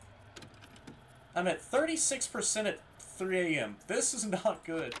 I'm at 36% at 3 a.m. This is not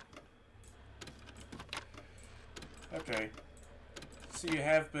good. Okay. So you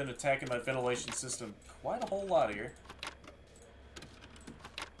have been attacking my ventilation system quite a whole lot here.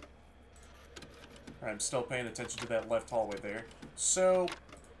 I'm still paying attention to that left hallway there. So...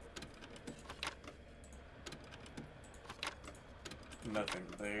 nothing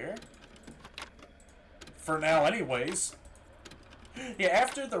there. For now, anyways. Yeah,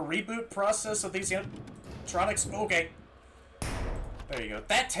 after the reboot process of these animatronics... okay. There you go.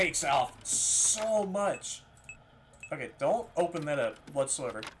 That takes off so much. Okay, don't open that up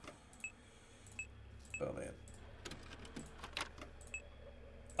whatsoever. Oh, man.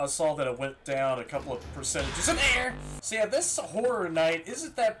 I saw that it went down a couple of percentages in there. So yeah, this horror night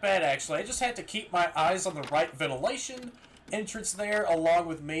isn't that bad, actually. I just had to keep my eyes on the right ventilation entrance there, along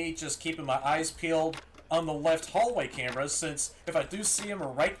with me just keeping my eyes peeled on the left hallway camera, since if I do see him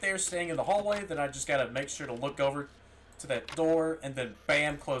right there staying in the hallway, then I just gotta make sure to look over to that door, and then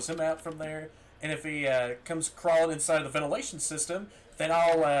bam, close him out from there. And if he comes crawling inside of the ventilation system, then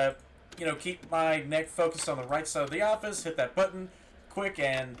I'll, you know, keep my neck focused on the right side of the office, hit that button quick,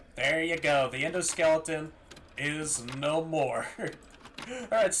 and there you go. The endoskeleton is no more.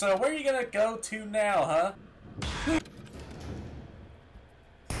 Alright, so where are you gonna go to now, huh?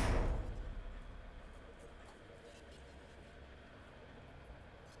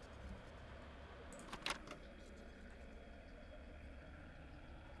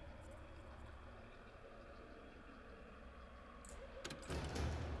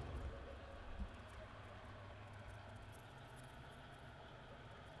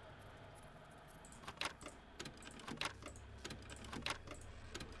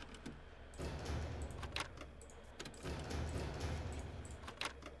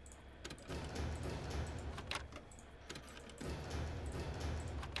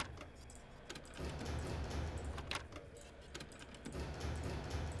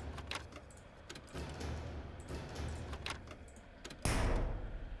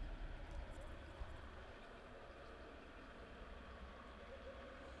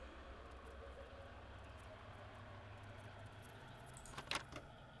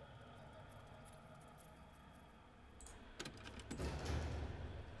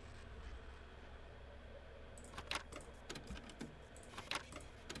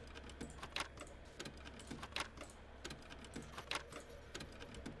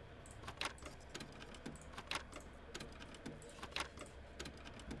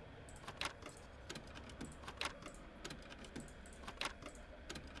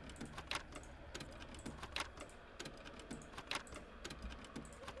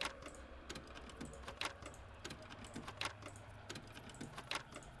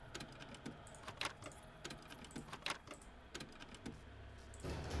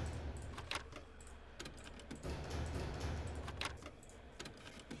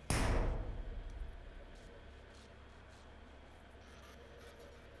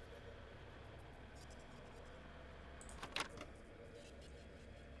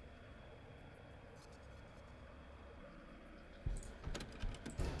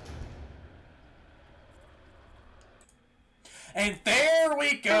 And there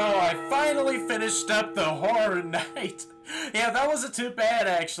we go! I finally finished up the Horror Night! Yeah, that wasn't too bad,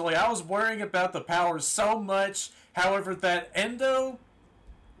 actually. I was worrying about the powers so much. However, that endo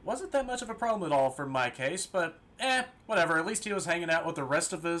wasn't that much of a problem at all for my case, but whatever. At least he was hanging out with the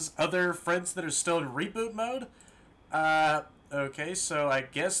rest of his other friends that are still in reboot mode. Okay, so I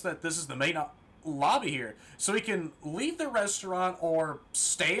guess that this is the main lobby here. So we can leave the restaurant or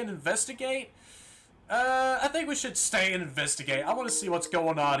stay and investigate? I think we should stay and investigate. I want to see what's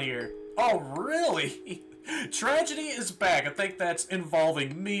going on here. Oh, really? Tragedy is back. I think that's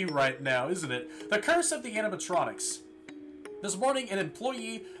involving me right now, isn't it? The curse of the animatronics. This morning, an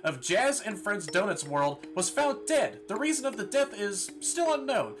employee of Jazz and Friends Donuts World was found dead. The reason of the death is still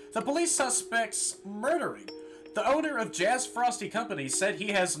unknown. The police suspects murdering. The owner of Jazz Frosty Company said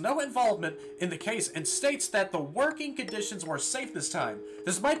he has no involvement in the case and states that the working conditions were safe this time.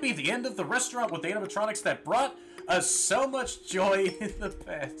 This might be the end of the restaurant with the animatronics that brought us so much joy in the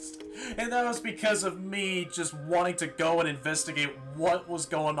past. And that was because of me just wanting to go and investigate what was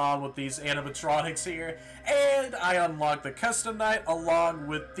going on with these animatronics here. And I unlocked the custom night along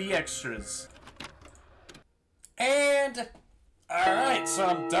with the extras. And alright, so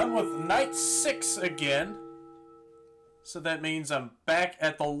I'm done with night 6 again. So that means I'm back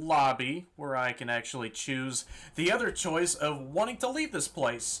at the lobby where I can actually choose the other choice of wanting to leave this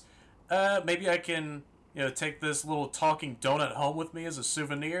place. Maybe I can, you know, take this little talking donut home with me as a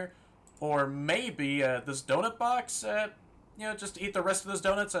souvenir. Or maybe this donut box, you know, just eat the rest of those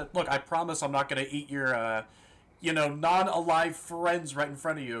donuts. Look, I promise I'm not going to eat your, you know, non-alive friends right in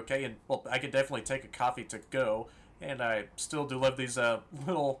front of you, okay? And, well, I could definitely take a coffee to go. And I still do love these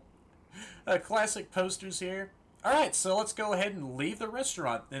little classic posters here. Alright, so let's go ahead and leave the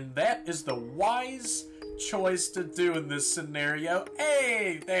restaurant. And that is the wise choice to do in this scenario.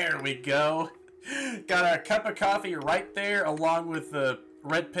 Hey, there we go. Got a cup of coffee right there along with the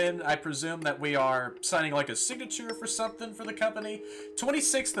red pen. I presume that we are signing like a signature for something for the company.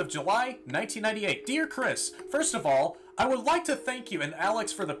 26th of July, 1998. Dear Chris, first of all, I would like to thank you and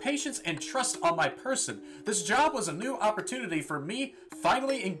Alex for the patience and trust on my person. This job was a new opportunity for me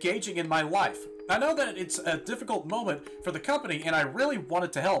finally engaging in my life. I know that it's a difficult moment for the company and I really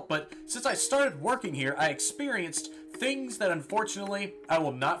wanted to help, but since I started working here, I experienced things that unfortunately I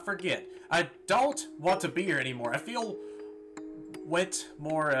will not forget. I don't want to be here anymore. I feel went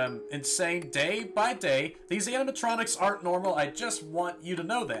more insane day by day. These animatronics aren't normal. I just want you to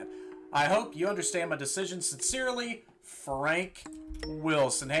know that. I hope you understand my decision. Sincerely, Frank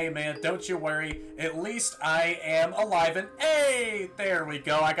Wilson. Hey man, don't you worry. At least I am alive. And hey, there we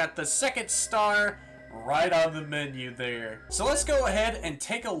go. I got the second star right on the menu there. So let's go ahead and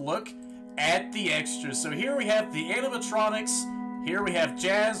take a look at the extras. So here we have the animatronics. Here we have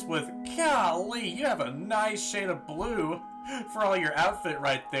Jazz with, golly, you have a nice shade of blue for all your outfit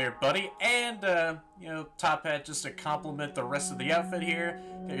right there, buddy. And, you know, top hat just to complement the rest of the outfit here.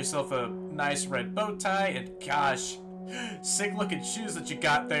 Got yourself a nice red bow tie, and gosh, sick looking shoes that you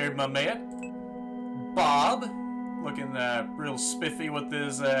got there, my man. Bob, looking real spiffy with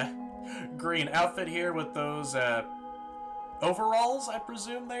his green outfit here with those overalls, I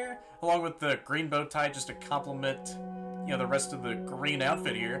presume there, along with the green bow tie just to complement, you know, the rest of the green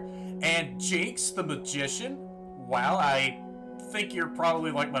outfit here. And Jinx, the magician. Wow, I think you're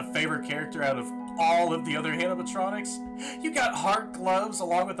probably like my favorite character out of all of the other animatronics. You got heart gloves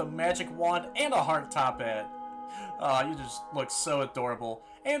along with a magic wand and a heart top hat. You just look so adorable.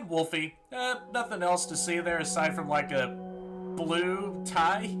 And Wolfie, nothing else to see there aside from like a blue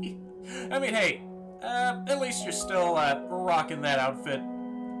tie. I mean, hey, at least you're still rocking that outfit,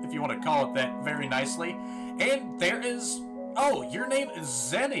 if you want to call it that, very nicely. And there is, oh, your name is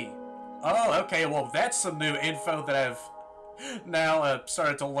Zenny. Oh, okay, well, that's some new info that I've now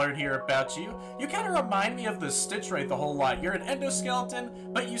started to learn here about you. You kind of remind me of the Stitch Wraith a whole lot. You're an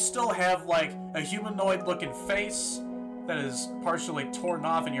endoskeleton, but you still have, like, a humanoid-looking face that is partially torn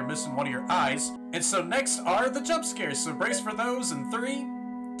off and you're missing one of your eyes. And so next are the jump scares, so brace for those in 3,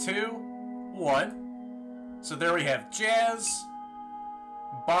 2, 1. So there we have Jazz,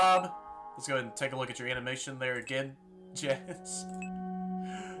 Bob. Let's go ahead and take a look at your animation there again, Jazz.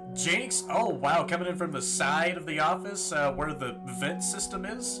 Jinx, oh wow, coming in from the side of the office where the vent system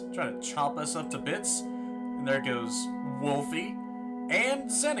is, trying to chomp us up to bits. And there goes Wolfie and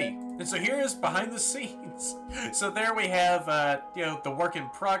Zenny. And so here is behind the scenes. So there we have, you know, the work in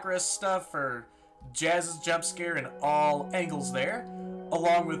progress stuff for Jazz's jump scare in all angles there,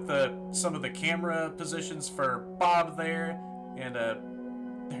 along with some of the camera positions for Bob there, and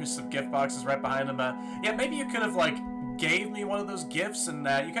there's some gift boxes right behind him. Yeah, maybe you could have like gave me one of those gifts, and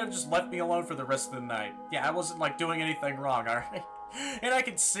you kind of just left me alone for the rest of the night. Yeah, I wasn't, like, doing anything wrong, alright? And I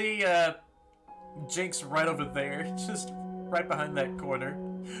can see, Jinx right over there, just right behind that corner.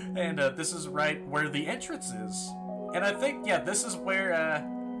 And, this is right where the entrance is. And I think, yeah, this is where,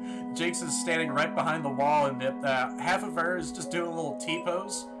 Jinx is standing right behind the wall, and half of her is just doing a little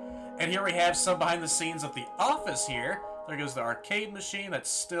T-pose. And here we have some behind the scenes of the office here. There goes the arcade machine that's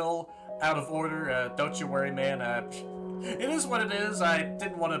still out of order. Don't you worry, man. It is what it is. I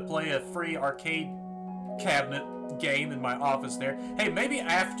didn't want to play a free arcade cabinet game in my office there. Hey, maybe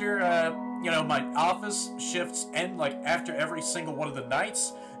after, you know, my office shifts end, like, after every single one of the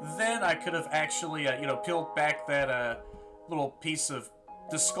nights, then I could have actually, you know, peeled back that, little piece of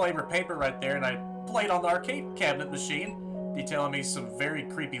disclaimer paper right there, and I played on the arcade cabinet machine, detailing me some very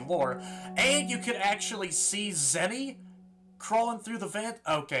creepy lore. And you could actually see Zenny crawling through the vent.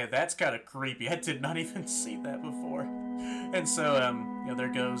 Okay, that's kind of creepy. I did not even see that before. And so, you know,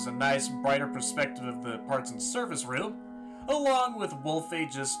 there goes a nice, brighter perspective of the parts and service room, along with Wolfie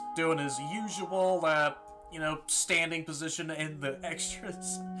just doing his usual, you know, standing position in the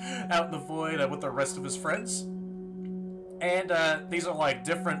extras out in the void with the rest of his friends. And these are like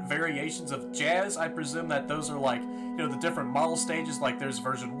different variations of Jazz. I presume that those are like, you know, the different model stages. Like there's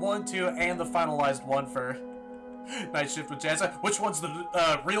version 1, 2, and the finalized one for Nightshift with Jazz. Which one's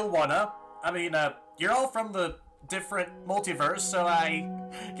the real one, huh? I mean, you're all from the different multiverse, so I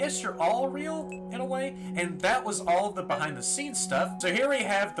guess you're all real in a way. And that was all of the behind the scenes stuff. So here we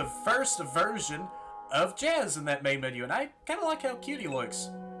have the first version of Jazz in that main menu, and I kind of like how cute he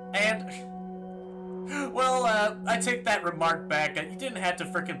looks. And well, I take that remark back. You didn't have to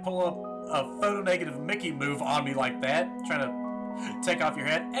frickin' pull up a photo-negative Mickey move on me like that, trying to take off your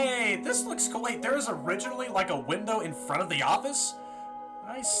head. Hey, this looks cool. Wait, there was originally like a window in front of the office?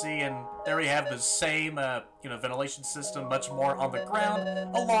 I see, and there we have the same, you know, ventilation system, much more on the ground,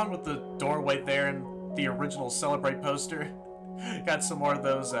 along with the doorway there and the original Celebrate poster. Got some more of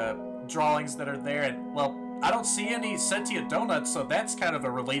those, drawings that are there, and, well, I don't see any sentient donuts, so that's kind of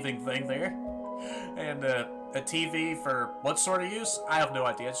a relieving thing there. And a TV for what sort of use? I have no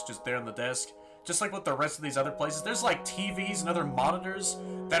idea. It's just there on the desk. Just like with the rest of these other places. There's like TVs and other monitors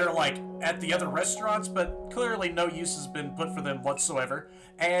that are like at the other restaurants, but clearly no use has been put for them whatsoever.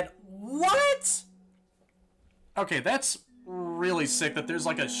 And what? Okay, that's really sick that there's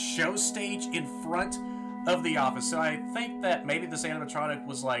like a show stage in front of the office. So I think that maybe this animatronic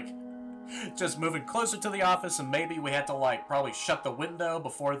was like just moving closer to the office, and maybe we had to, like, probably shut the window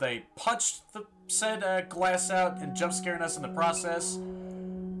before they punched the said glass out and jump scaring us in the process.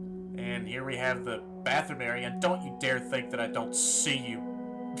 And here we have the bathroom area, and don't you dare think that I don't see you,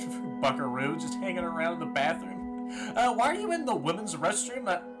 buckaroo, just hanging around in the bathroom. Why are you in the women's restroom?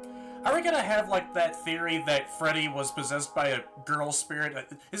 Are we gonna have, like, that theory that Freddy was possessed by a girl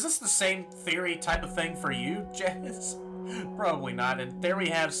spirit? Is this the same theory type of thing for you, Janice? Probably not. And there we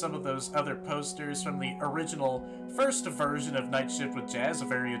have some of those other posters from the original first version of Nightshift with Jazz.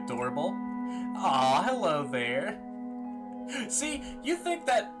 Very adorable. Aw, hello there. See, you think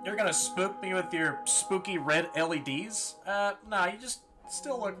that you're gonna spook me with your spooky red LEDs? Nah, you just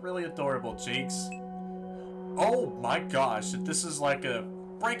still look really adorable, cheeks. Oh my gosh, if this is like a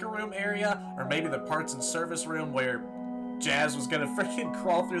breaker room area, or maybe the parts and service room where Jazz was gonna freaking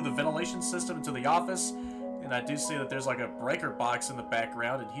crawl through the ventilation system into the office. And I do see that there's like a breaker box in the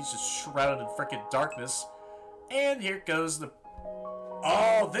background, and he's just shrouded in frickin' darkness. And here goes the...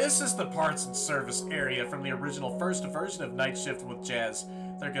 Oh, this is the parts and service area from the original first version of Nightshift with Jazz.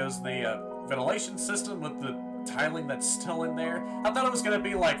 There goes the ventilation system with the tiling that's still in there. I thought it was going to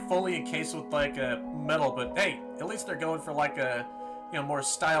be like fully encased with like metal, but hey, at least they're going for like a, you know, more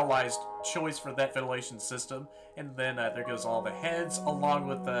stylized choice for that ventilation system. And then there goes all the heads, along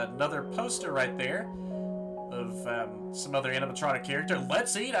with another poster right there of some other animatronic character.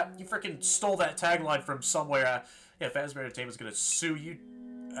 Let's eat. You freaking stole that tagline from somewhere. Yeah, Fazbear Entertainment's gonna sue you,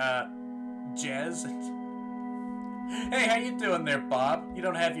 Jazz. Hey, how you doing there, Bob? You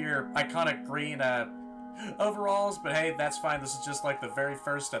don't have your iconic green overalls, but hey, that's fine. This is just like the very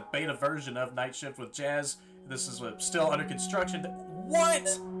first beta version of Nightshift with Jazz. This is still under construction.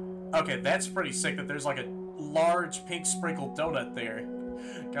 What? Okay, that's pretty sick that there's like a large pink sprinkled donut there.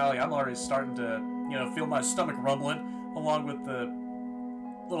 Golly, I'm already starting to, you know, feel my stomach rumbling, along with the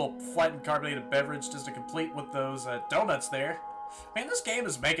little flattened carbonated beverage just to complete with those donuts there. Man, this game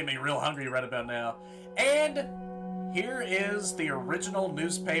is making me real hungry right about now. And here is the original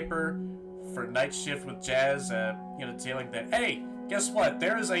newspaper for Nightshift with Jazz, you know, detailing that, hey, guess what?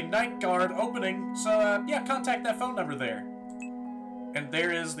 There is a night guard opening, so, yeah, contact that phone number there. And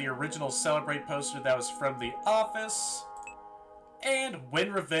there is the original Celebrate poster that was from The Office. And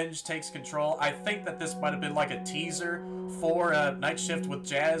when Revenge takes control, I think that this might have been like a teaser for Nightshift with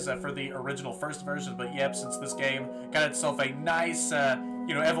Jazz for the original first version. But yep, since this game got itself a nice,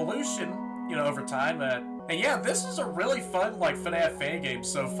 evolution, over time. And yeah, this is a really fun, like, FNAF fan game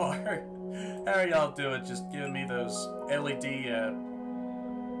so far. How are y'all doing? Just giving me those LED,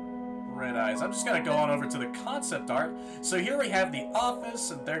 red eyes. I'm just gonna go on over to the concept art. So here we have the office,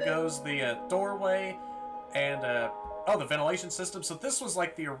 and there goes the doorway, and oh, the ventilation system. So this was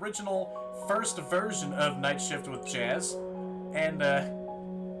like the original first version of Nightshift with Jazz, and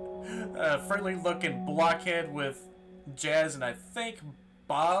friendly looking blockhead with Jazz and I think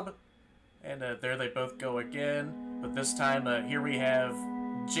Bob, and there they both go again. But this time, here we have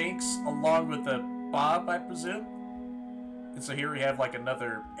Jinx along with Bob, I presume. And so here we have like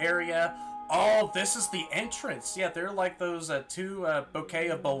another area. Oh, this is the entrance. Yeah, they're like those two bouquet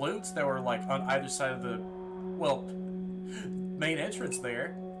of balloons that were like on either side of the, well, main entrance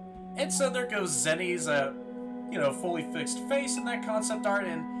there. And so there goes Zenny's, fully fixed face in that concept art.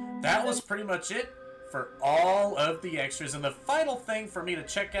 And that was pretty much it for all of the extras. And the final thing for me to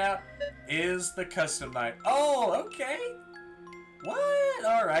check out is the custom night. Oh, okay. What?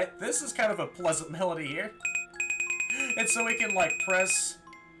 Alright, this is kind of a pleasant melody here. And so we can, like, press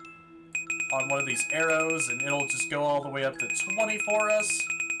on one of these arrows, and it'll just go all the way up to 20 for us.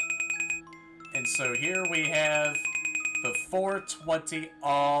 And so here we have the 420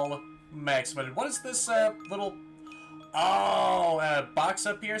 all maximum. What is this little box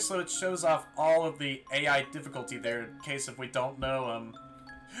up here? So it shows off all of the AI difficulty there, in case if we don't know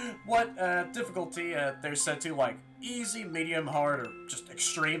what difficulty they're set to, like easy, medium, hard, or just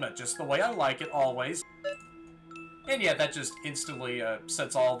extreme, just the way I like it always. And yeah, that just instantly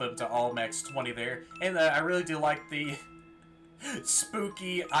sets all of them to all max 20 there. And I really do like the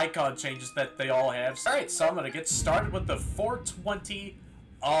spooky icon changes that they all have. Alright, so I'm going to get started with the 420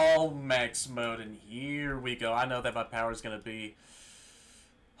 all max mode. And here we go. I know that my power is going to be,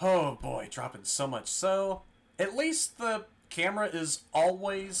 oh boy, dropping so much. So, at least the camera is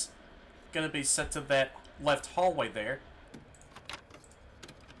always going to be set to that left hallway there.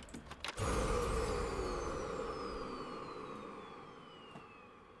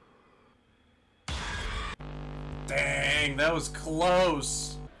 Dang, that was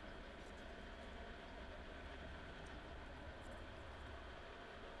close.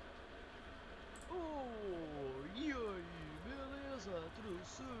 Oh, e aí, beleza? Tudo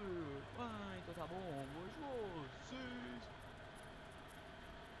certo? Ah, então tá bom. Hoje vocês...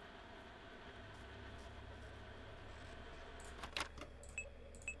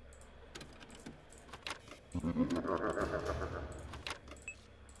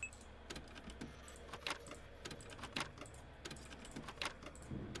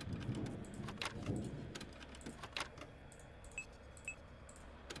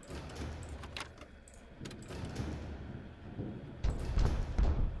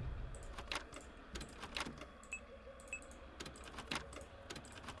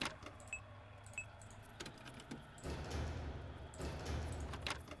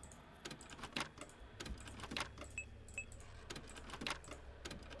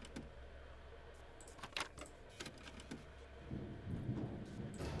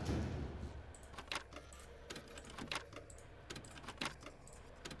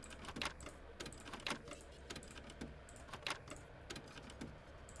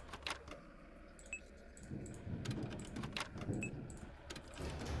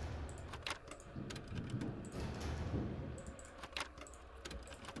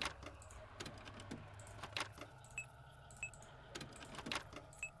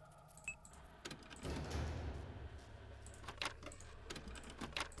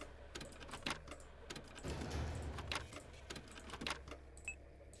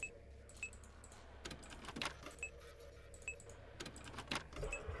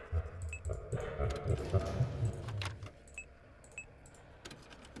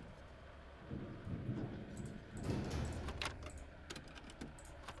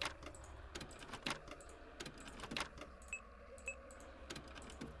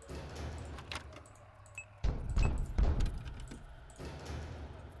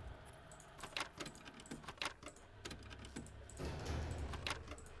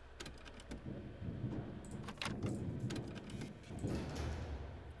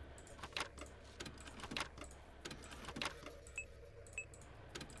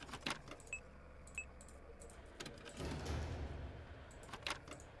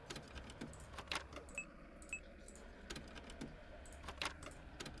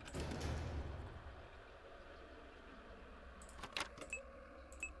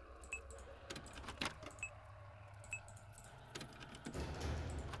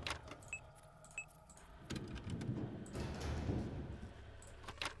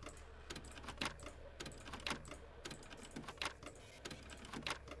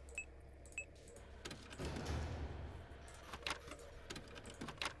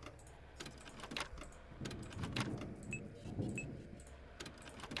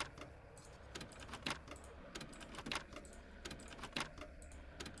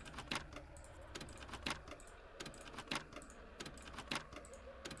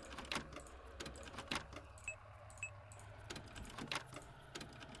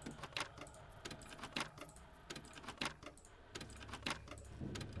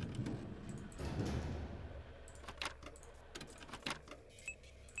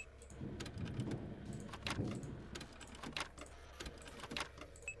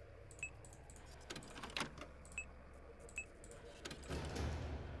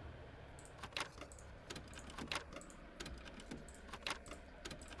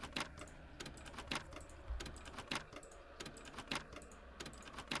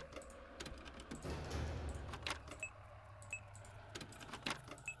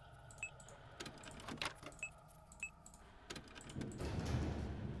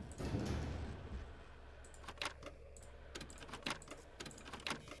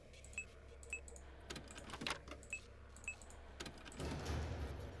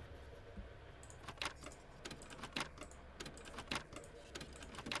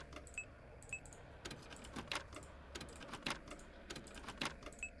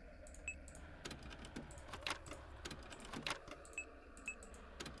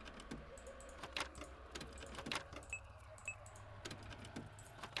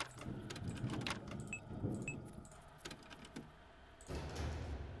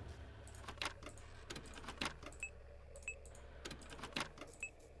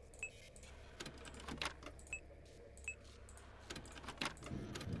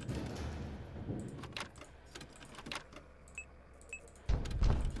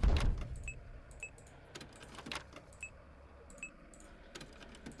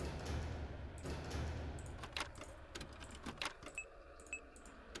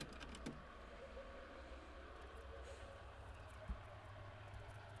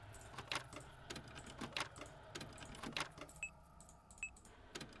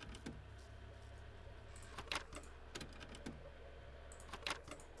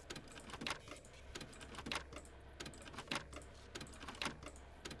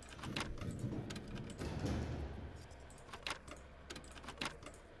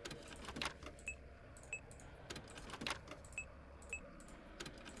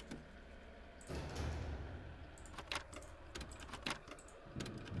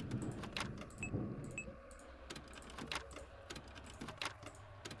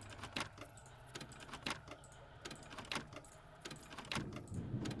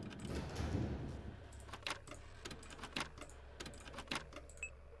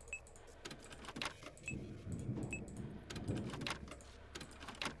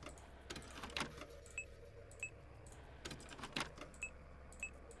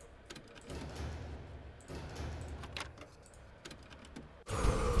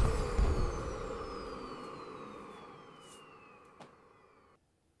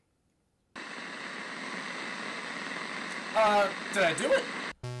 Did I do it?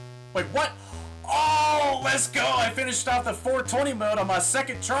 Wait, what? Oh, let's go! I finished off the 420 mode on my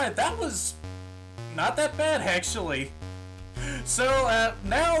second try. That was not that bad, actually. So,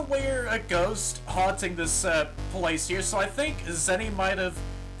 now we're a ghost haunting this, place here, so I think Zenny might have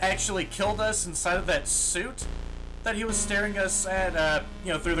actually killed us inside of that suit that he was staring us at,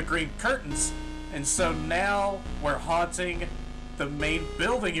 you know, through the green curtains. And so now we're haunting the main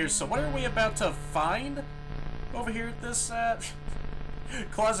building here. So what are we about to find over here at this,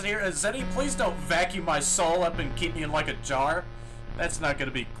 closet here? Zenny, please don't vacuum my soul up and keep me in like a jar. That's not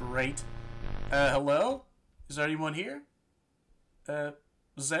gonna be great. Hello? Is there anyone here?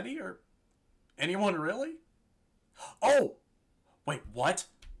 Zenny or anyone really? Oh! Wait, what?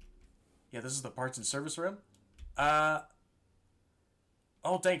 Yeah, this is the parts and service room? Oh,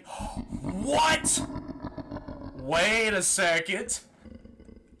 dang. What? Wait a second.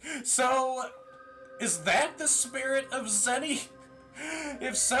 So, is that the spirit of Zenny?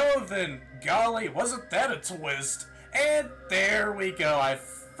 If so, then golly, wasn't that a twist? And there we go. I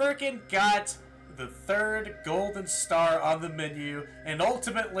freaking got the third golden star on the menu, and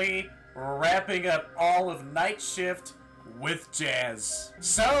ultimately wrapping up all of Nightshift with Jazz.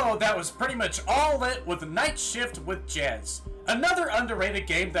 So that was pretty much all it with Nightshift with Jazz. Another underrated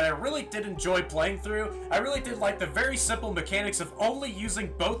game that I really did enjoy playing through. I really did like the very simple mechanics of only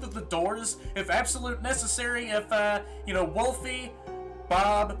using both of the doors if absolute necessary. If, you know, Wolfie,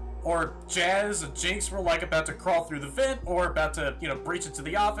 Bob, or Jazz and Jinx were like about to crawl through the vent or about to, you know, breach into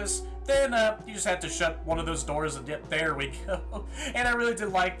the office, then you just had to shut one of those doors and yep, there we go. And I really did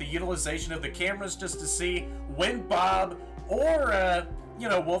like the utilization of the cameras just to see when Bob or, you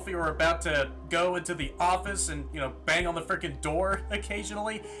know, Wolfie were about to go into the office and, you know, bang on the freaking door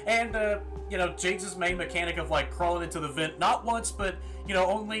occasionally. And, you know, Jinx's main mechanic of, like, crawling into the vent, not once, but, you know,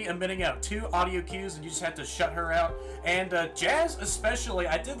 only emitting out 2 audio cues, and you just had to shut her out. And, Jazz especially,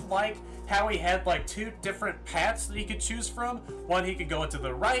 I did like how he had, like, 2 different paths that he could choose from. One, he could go into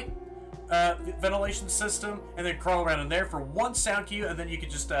the right ventilation system and then crawl around in there for 1 sound cue, and then you could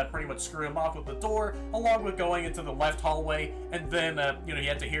just pretty much screw him off with the door, along with going into the left hallway, and then you know, you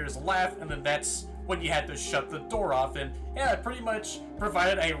had to hear his laugh, and then that's when you had to shut the door off. And yeah, it pretty much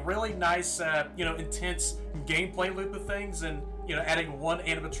provided a really nice you know, intense gameplay loop of things, and you know, adding 1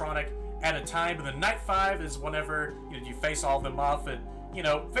 animatronic at a time. And then night 5 is whenever, you know, you face all of them off at, you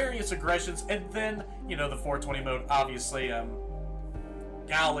know, various aggressions, and then, you know, the 420 mode, obviously.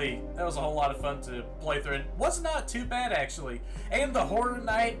 Golly, that was a whole lot of fun to play through, and was not too bad, actually. And the Horror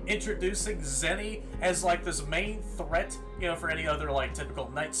Night introducing Zenny as, like, this main threat, you know, for any other, like,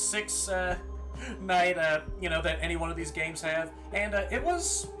 typical Night 6, night, you know, that any one of these games have. And, it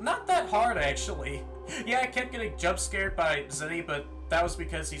was not that hard, actually. Yeah, I kept getting jump scared by Zenny, but that was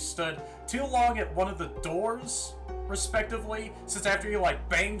because he stood too long at one of the doors, respectively, since after he, like,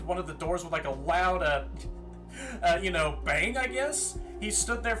 banged one of the doors with, like, a loud, you know, bang, I guess? He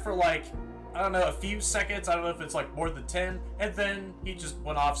stood there for, like, I don't know, a few seconds. I don't know if it's, like, more than 10. And then he just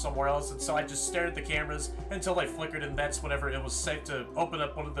went off somewhere else. And so I just stared at the cameras until they flickered. And that's whenever it was safe to open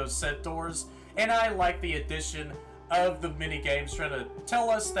up one of those said doors. And I like the addition of the mini games trying to tell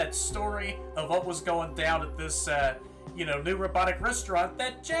us that story of what was going down at this, you know, new robotic restaurant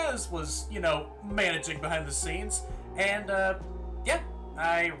that Jazz was, you know, managing behind the scenes. And, yeah.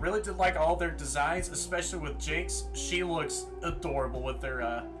 I really did like all their designs, especially with Jinx. She looks adorable with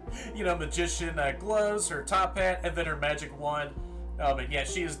her, you know, magician gloves, her top hat, and then her magic wand. But yeah,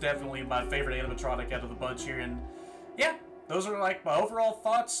 she is definitely my favorite animatronic out of the bunch here. And yeah, those are like my overall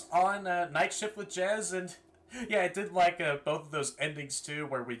thoughts on Nightshift with Jazz. And yeah, I did like both of those endings too,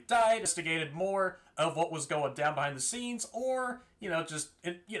 where we died, investigated more of what was going down behind the scenes, or, you know, just,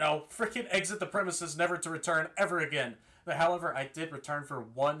 you know, freaking exit the premises, never to return ever again. However, I did return for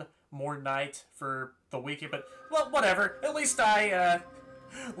 1 more night for the weekend, but, well, whatever. At least I,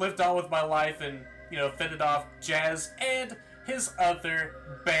 lived on with my life and, you know, fended off Jazz and his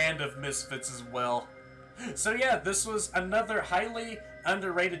other band of misfits as well. So yeah, this was another highly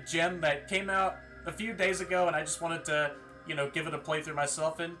underrated gem that came out a few days ago, and I just wanted to, you know, give it a playthrough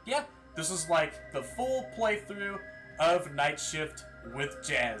myself, and yeah, this is like the full playthrough of Nightshift with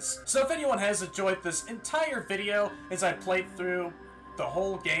Jazz. So if anyone has enjoyed this entire video as I played through the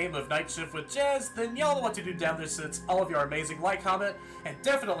whole game of Nightshift with Jazz, then y'all know what to do down there, since all of you are amazing. Like, comment, and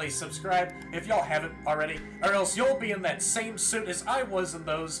definitely subscribe if y'all haven't already, or else you'll be in that same suit as I was in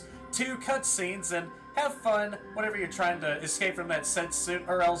those 2 cutscenes, and have fun whenever you're trying to escape from that said suit,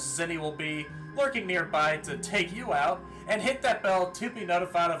 or else Zenny will be lurking nearby to take you out. And hit that bell to be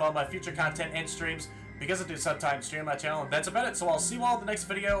notified of all my future content and streams, because I do sometimes stream my channel, and that's about it. So I'll see you all in the next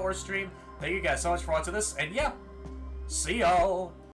video or stream. Thank you guys so much for watching this, and yeah, See y'all!